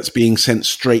adverts being sent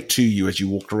straight to you as you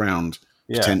walk around,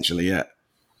 potentially, yeah.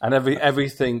 And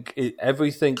everything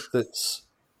that's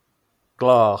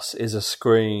glass is a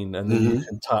screen, and then you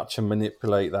can touch and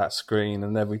manipulate that screen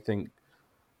and everything.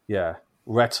 Yeah,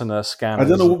 retina scanners. I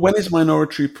don't know, when is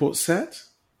Minority Report set?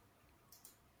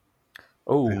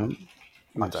 Oh, I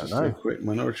don't know. Quick.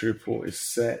 Minority Report is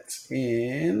set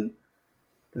in...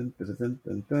 Let's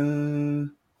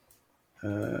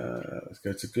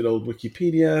go to good old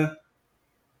Wikipedia.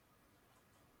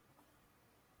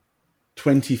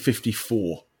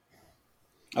 2054.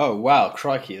 Oh, wow.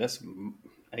 Crikey, that's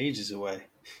ages away.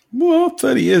 Well,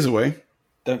 30 years away.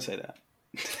 Don't say that.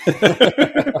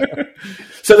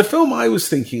 So the film I was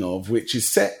thinking of, which is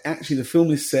set, actually the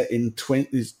film is set in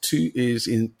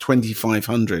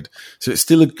 2500. So it's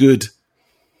still a good,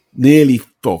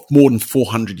 more than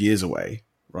 400 years away,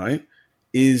 right?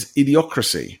 Is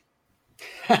Idiocracy.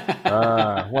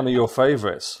 One of your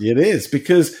favorites. It is,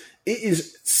 because it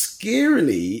is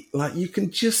scarily like you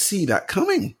can just see that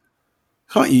coming,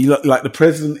 can't you? Like the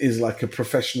president is like a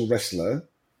professional wrestler.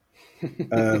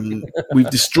 We've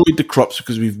destroyed the crops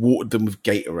because we've watered them with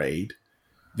Gatorade.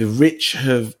 The rich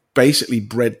have basically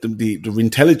bred them. The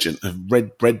intelligent have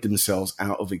bred themselves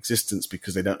out of existence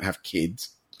because they don't have kids.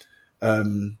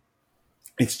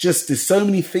 It's just there's so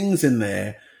many things in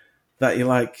there that you're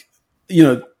like,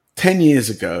 10 years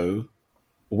ago,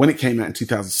 when it came out in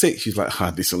 2006, you're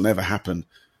like, this will never happen.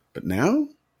 But now,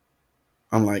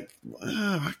 I'm like,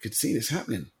 I could see this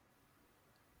happening.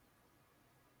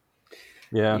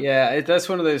 Yeah, that's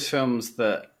one of those films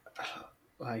that,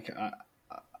 like,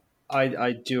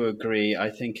 I do agree. I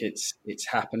think it's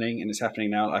happening, and it's happening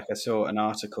now. Like, I saw an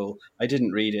article. I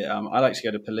didn't read it. I like to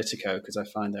go to Politico because I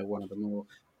find they're one of the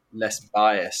less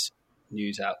biased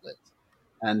news outlets.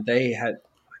 And they had,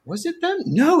 was it them?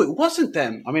 No, it wasn't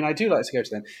them. I mean, I do like to go to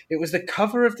them. It was the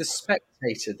cover of The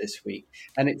Spectator this week,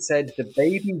 and it said the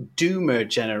baby doomer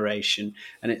generation,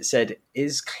 and it said,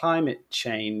 is climate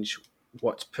change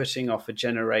what's putting off a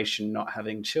generation not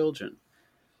having children?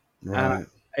 Right.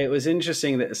 It was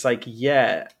interesting that it's like,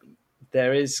 yeah,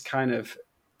 there is kind of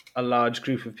a large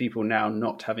group of people now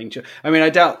not having children. I mean,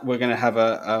 I doubt we're going to have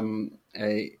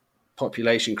a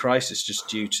population crisis just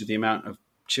due to the amount of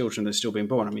children that are still being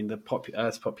born. I mean, the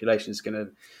Earth's population is going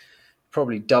to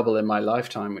probably double in my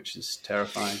lifetime, which is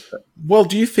terrifying. But, well,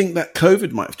 do you think that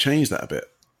COVID might have changed that a bit?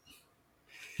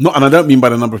 Not, and I don't mean by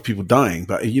the number of people dying,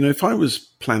 but if I was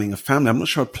planning a family, I'm not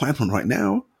sure I'd plan one right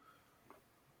now.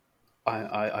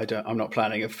 I'm not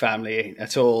planning a family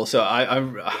at all, so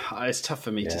it's tough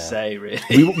for me to say, really.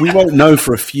 We won't know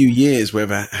for a few years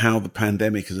how the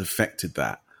pandemic has affected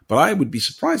that. But I would be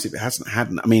surprised if it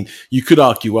hadn't. I mean, you could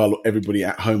argue, well, everybody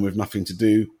at home with nothing to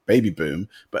do, baby boom.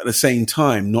 But at the same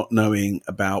time, not knowing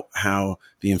about how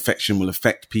the infection will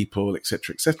affect people, et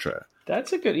cetera, et cetera.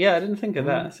 That's a good. Yeah, I didn't think of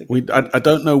that. I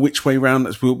don't know which way around.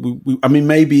 I mean,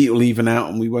 maybe it'll even out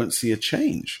and we won't see a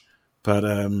change. But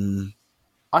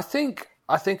I think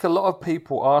a lot of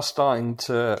people are starting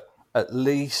to at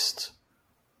least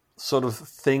sort of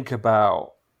think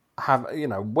about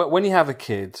when you have a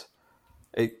kid.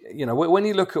 When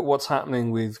you look at what's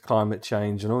happening with climate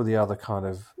change and all the other kind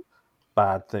of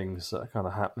bad things that are kind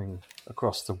of happening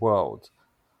across the world,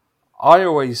 I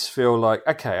always feel like,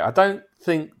 okay, I don't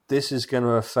think this is going to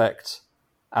affect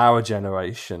our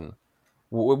generation.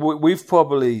 We've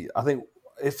probably, I think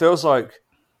it feels like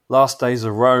last days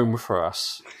of Rome for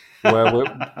us, where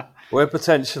we're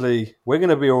going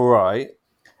to be all right.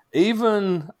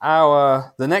 Even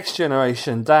the next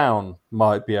generation down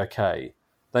might be okay.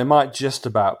 They might just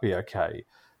about be okay.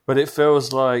 But it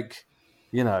feels like,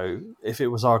 if it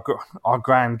was our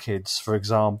grandkids, for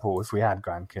example, if we had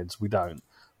grandkids, we don't.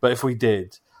 But if we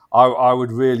did, I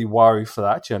would really worry for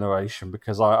that generation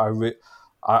because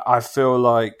I feel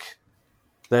like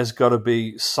there's got to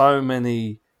be so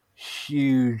many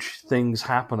huge things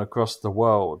happen across the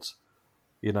world,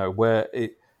 where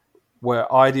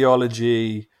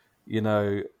ideology,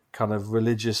 kind of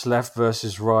religious left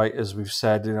versus right, as we've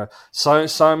said,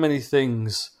 so many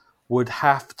things would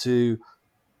have to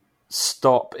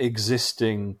stop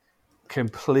existing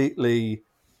completely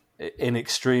in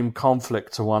extreme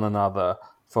conflict to one another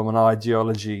from an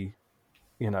ideology,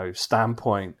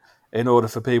 standpoint, in order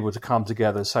for people to come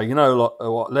together. So,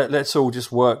 let's all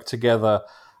just work together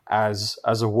as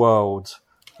a world.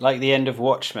 Like the end of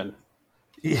Watchmen.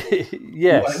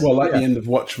 Yes. Well, the end of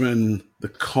Watchmen, the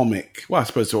comic. Well, I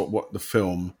suppose what the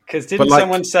film. Because didn't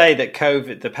someone say that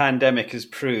the pandemic has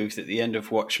proved that the end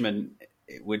of Watchmen,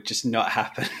 it would just not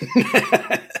happen?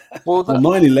 Well,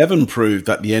 9/11 proved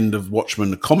that the end of Watchmen,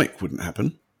 the comic, wouldn't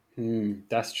happen.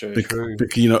 That's true. Because,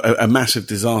 a massive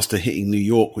disaster hitting New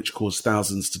York, which caused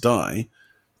thousands to die,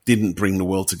 didn't bring the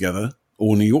world together,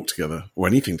 or New York together, or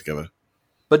anything together.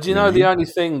 But the only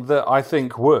thing that I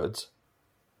think would,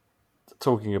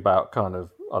 talking about kind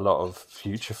of a lot of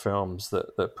future films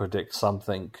that predict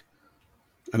something.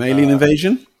 An alien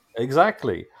invasion?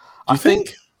 Exactly. Do you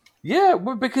think? Yeah,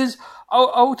 because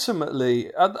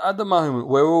ultimately, at the moment,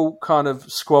 we're all kind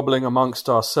of squabbling amongst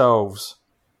ourselves.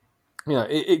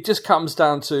 It just comes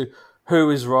down to who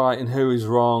is right and who is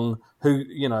wrong,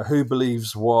 who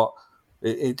believes what.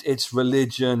 It's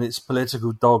religion, it's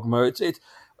political dogma.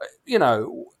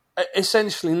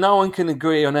 Essentially, no one can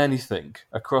agree on anything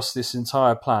across this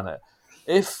entire planet.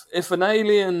 If an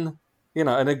alien,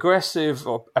 an aggressive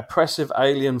or oppressive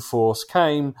alien force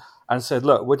came and said,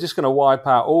 look, we're just going to wipe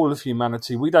out all of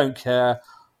humanity. We don't care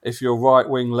if you're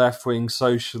right-wing, left-wing,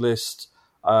 socialist,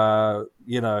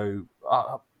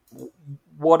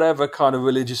 whatever kind of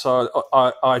religious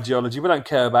ideology. We don't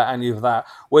care about any of that.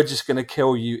 We're just going to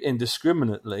kill you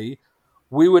indiscriminately.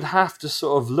 We would have to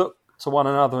sort of look to one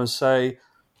another and say,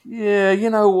 yeah, you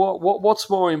know what's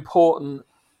more important?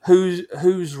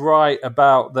 Who's right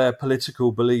about their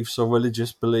political beliefs or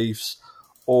religious beliefs,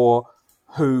 or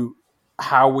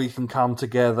how we can come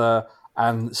together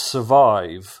and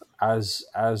survive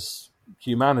as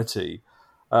humanity.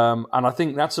 And I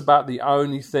think that's about the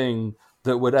only thing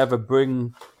that would ever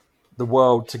bring the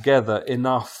world together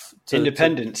enough to...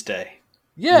 Independence Day.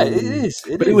 Yeah, it is.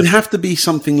 But it would have to be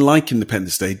something like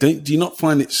Independence Day. Do you not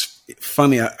find it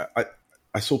funny?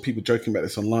 I saw people joking about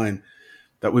this online,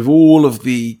 that with all of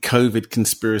the COVID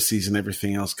conspiracies and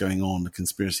everything else going on, the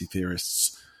conspiracy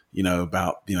theorists,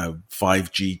 about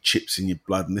 5G chips in your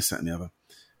blood and this, that, and the other.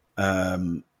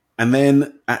 And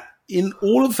then in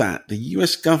all of that, the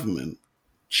US government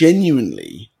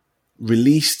genuinely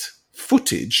released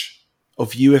footage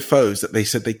of UFOs that they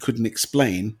said they couldn't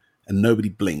explain, and nobody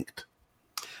blinked.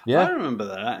 Yeah, I remember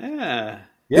that.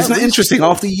 Yeah. Isn't that interesting?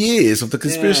 After years of the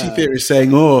conspiracy theorists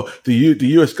saying, the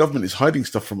US government is hiding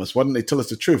stuff from us, why don't they tell us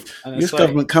the truth? The US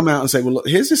government come out and say, well, look,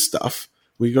 here's this stuff.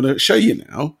 We're going to show you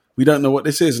now. We don't know what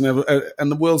this is.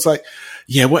 And the world's like,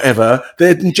 yeah, whatever.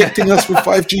 They're injecting us with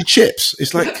 5G chips.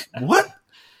 It's like, what?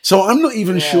 So I'm not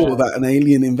even sure that an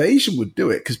alien invasion would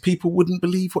do it, because people wouldn't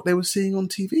believe what they were seeing on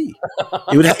TV.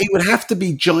 It would have to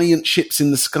be giant ships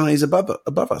in the skies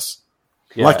above us.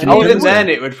 Yeah. Like even then,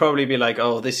 it would probably be like,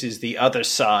 "Oh, this is the other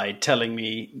side telling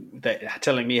me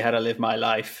how to live my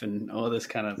life," and all this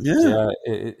kind of.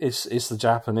 It's the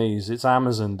Japanese. It's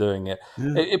Amazon doing it.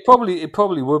 Yeah. It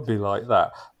probably would be like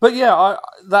that. But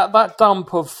that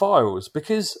dump of files,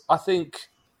 because I think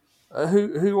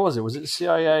who was it? Was it the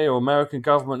CIA or American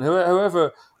government?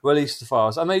 Whoever released the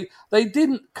files, and they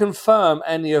didn't confirm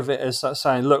any of it as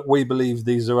saying, "Look, we believe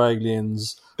these are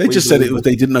aliens." They just said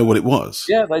they didn't know what it was.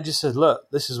 Yeah, they just said,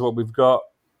 look, this is what we've got.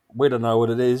 We don't know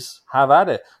what it is. Have at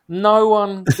it. No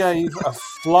one gave a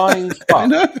flying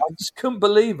fuck. I just couldn't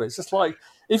believe it. It's just like,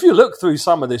 if you look through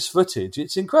some of this footage,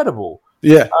 it's incredible.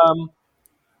 Yeah.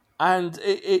 And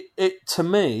it to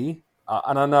me,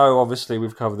 and I know obviously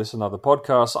we've covered this in other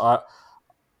podcasts,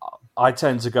 I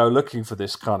tend to go looking for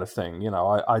this kind of thing.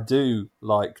 I do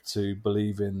like to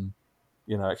believe in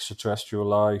extraterrestrial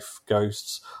life,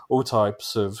 ghosts, all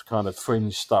types of kind of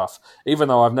fringe stuff, even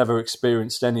though I've never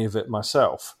experienced any of it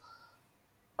myself.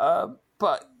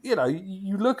 But,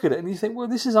 you look at it and you think, well,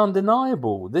 this is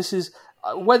undeniable. This is,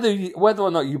 whether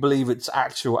or not you believe it's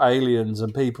actual aliens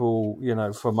and people,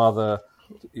 from other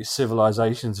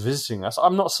civilizations visiting us,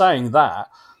 I'm not saying that,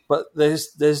 but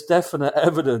there's definite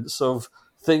evidence of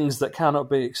things that cannot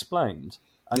be explained.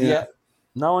 And yet,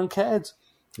 no one cared.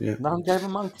 Yeah. No one gave a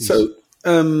monkey. So,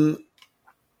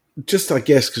 just I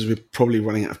guess because we're probably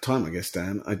running out of time, I guess,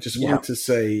 Dan, I just wanted to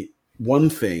say one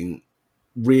thing,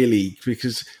 really,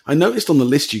 because I noticed on the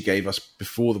list you gave us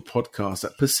before the podcast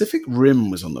that Pacific Rim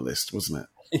was on the list, wasn't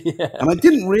it? Yeah. And I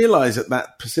didn't realize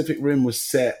that Pacific Rim was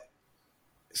set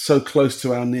so close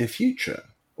to our near future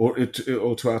or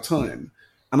to our time.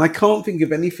 And I can't think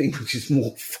of anything which is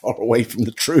more far away from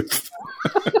the truth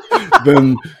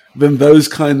than those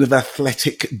kind of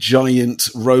athletic giant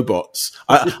robots.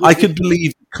 I could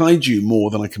believe kaiju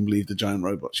more than I can believe the giant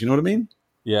robots. You know what I mean?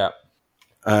 Yeah.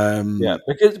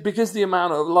 Because the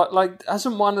amount of like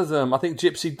hasn't one of them? I think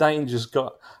Gypsy Danger's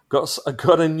got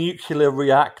a nuclear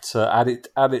reactor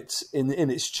in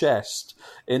its chest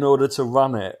in order to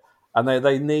run it, and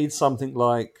they need something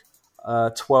like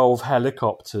 12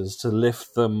 helicopters to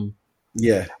lift them.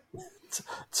 Yeah.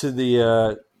 To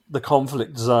the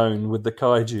conflict zone with the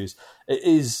kaijus. It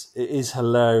is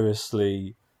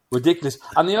hilariously ridiculous.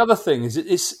 And the other thing is,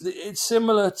 it's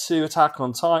similar to Attack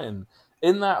on Titan.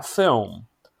 In that film,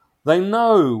 they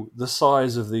know the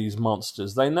size of these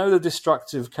monsters. They know the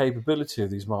destructive capability of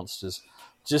these monsters.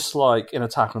 Just like in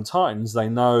Attack on Titans, they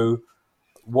know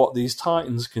what these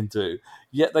titans can do.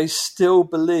 Yet they still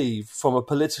believe, from a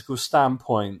political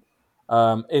standpoint,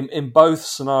 in both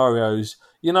scenarios,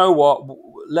 you know what?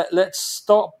 Let's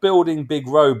stop building big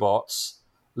robots.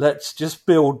 Let's just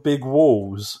build big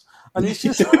walls. And it's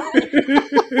just,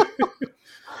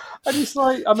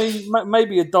 I mean,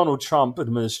 maybe a Donald Trump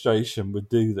administration would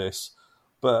do this,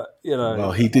 but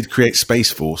well, he did create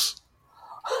Space Force.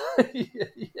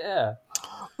 Yeah,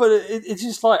 but it's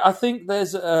just like, I think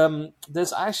there's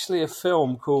actually a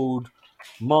film called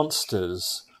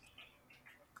Monsters,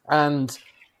 and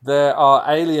there are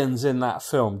aliens in that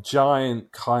film,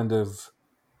 giant kind of.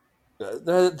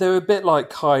 They're a bit like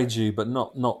kaiju, but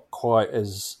not quite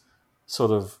as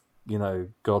sort of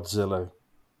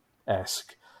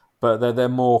Godzilla-esque. but they're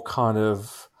more kind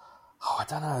of, I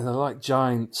don't know, they're like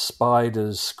giant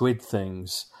spiders, squid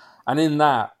things. And in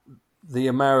that, the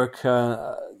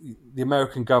American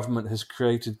government has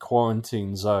created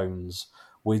quarantine zones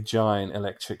with giant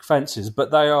electric fences,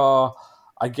 but they are,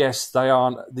 I guess,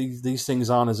 these things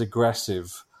aren't as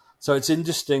aggressive. So it's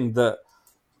interesting that,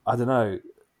 I don't know,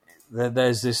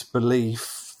 there's this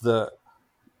belief that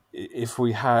if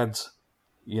we had,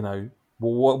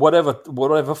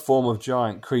 whatever form of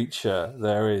giant creature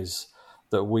there is,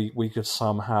 that we could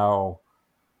somehow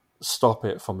stop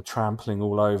it from trampling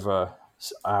all over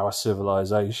our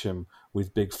civilization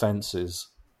with big fences.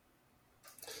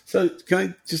 So can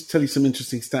I just tell you some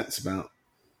interesting stats about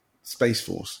Space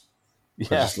Force? Yeah.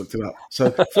 I just looked it up.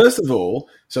 So first of all,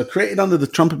 created under the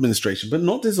Trump administration, but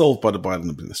not dissolved by the Biden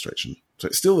administration. So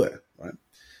it's still there, right?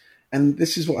 And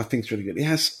this is what I think is really good. It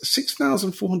has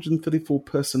 6,434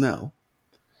 personnel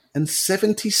and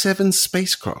 77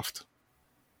 spacecraft.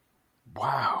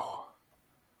 Wow.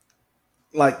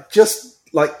 Like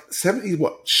 70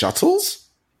 shuttles?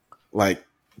 Like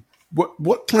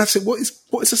what classic what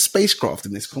is a spacecraft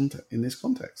in this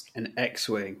context? An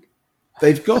X-wing.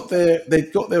 They've got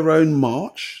their own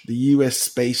march, the US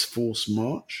Space Force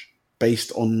March,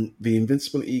 based on The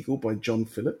Invincible Eagle by John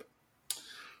Phillip.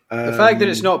 The fact that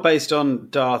it's not based on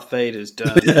Darth Vader's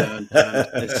done.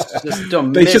 It's just a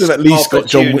they should have at least got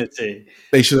John.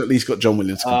 They should have at least got John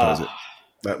Williams to compose it.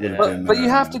 That would have been. But you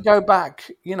have to go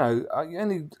back.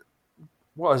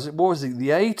 What was it? The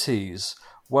 80s,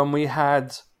 when we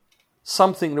had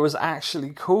something that was actually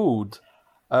called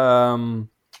Star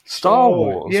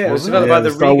Wars. Yeah, it was developed by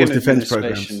the Star Wars Reagan defense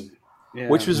programs,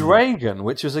 which was Reagan,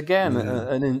 which was again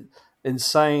an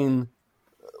insane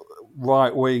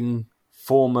right-wing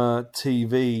former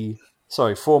film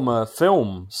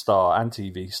star and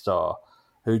TV star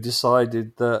who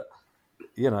decided that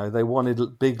they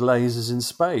wanted big lasers in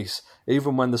space,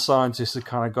 even when the scientists had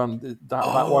kind of gone, that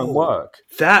won't work.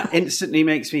 That instantly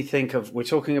makes me think of, we're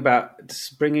talking about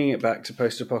bringing it back to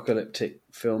post-apocalyptic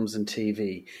films and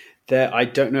TV. I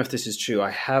don't know if this is true.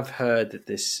 I have heard that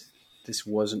this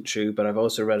wasn't true, but I've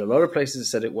also read a lot of places that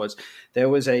said it was. There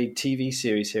was a TV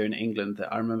series here in England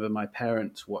that I remember my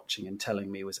parents watching and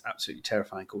telling me was absolutely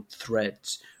terrifying, called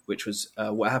Threads, which was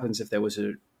what happens if there was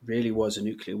a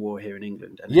nuclear war here in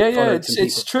England. And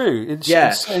it's true. It's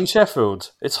in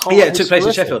Sheffield. It took place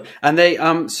in Sheffield. And they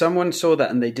someone saw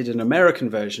that and they did an American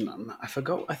version. I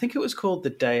forgot. I think it was called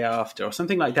The Day After or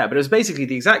something like that. But it was basically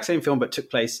the exact same film, but took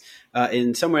place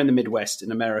in somewhere in the Midwest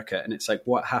in America. And it's like,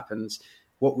 what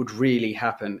would really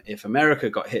happen if America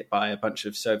got hit by a bunch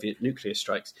of Soviet nuclear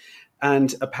strikes?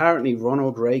 And apparently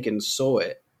Ronald Reagan saw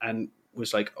it and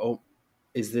was like, oh,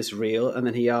 is this real? And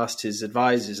then he asked his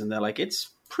advisors and they're like, it's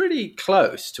pretty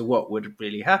close to what would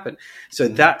really happen. So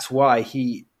that's why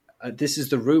this is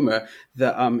the rumor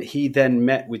that he then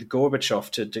met with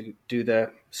Gorbachev to do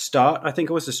the start. I think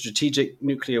it was the strategic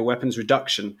nuclear weapons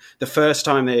reduction, the first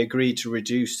time they agreed to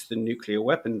reduce the nuclear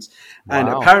weapons. Wow. And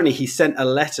apparently he sent a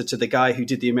letter to the guy who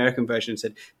did the American version and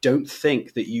said, don't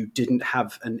think that you didn't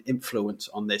have an influence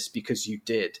on this, because you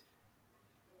did.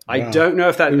 Wow. I don't know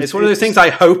if it's one of those things. I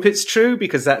hope it's true,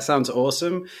 because that sounds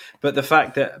awesome. But the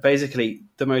fact that basically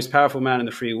the most powerful man in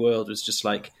the free world was just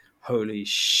like, holy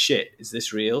shit, is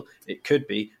this real? It could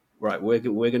be. Right, we're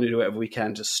going to do whatever we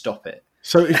can to stop it.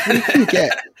 So if we can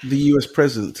get the US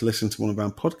president to listen to one of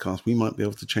our podcasts, we might be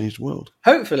able to change the world.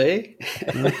 Hopefully.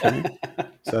 Okay.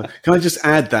 So can I just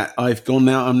add that I'm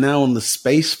now on the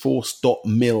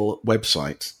spaceforce.mil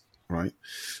website, right?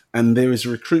 And there is a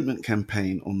recruitment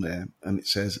campaign on there, and it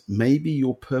says, maybe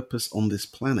your purpose on this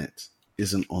planet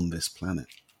isn't on this planet.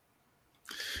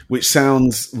 Which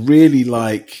sounds really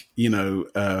like,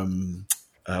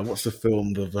 what's the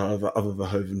film, the other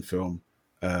Verhoeven film?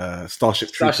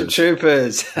 Starship Troopers. Starship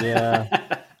Troopers.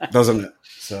 Yeah. Doesn't it?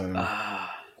 So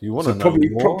you want to know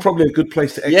more? Probably a good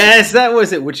place to exit. Yes, that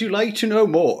was it. Would you like to know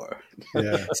more?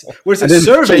 Yeah. Was it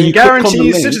survey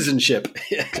guarantees citizenship?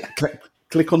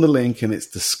 Click on the link and it's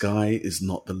the sky is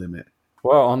not the limit.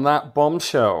 Well, on that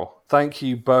bombshell, thank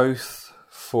you both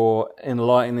for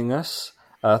enlightening us.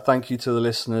 Thank you to the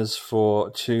listeners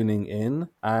for tuning in.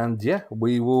 And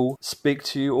we will speak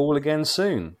to you all again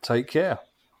soon. Take care.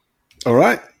 All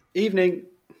right. Evening.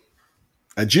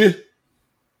 Adieu.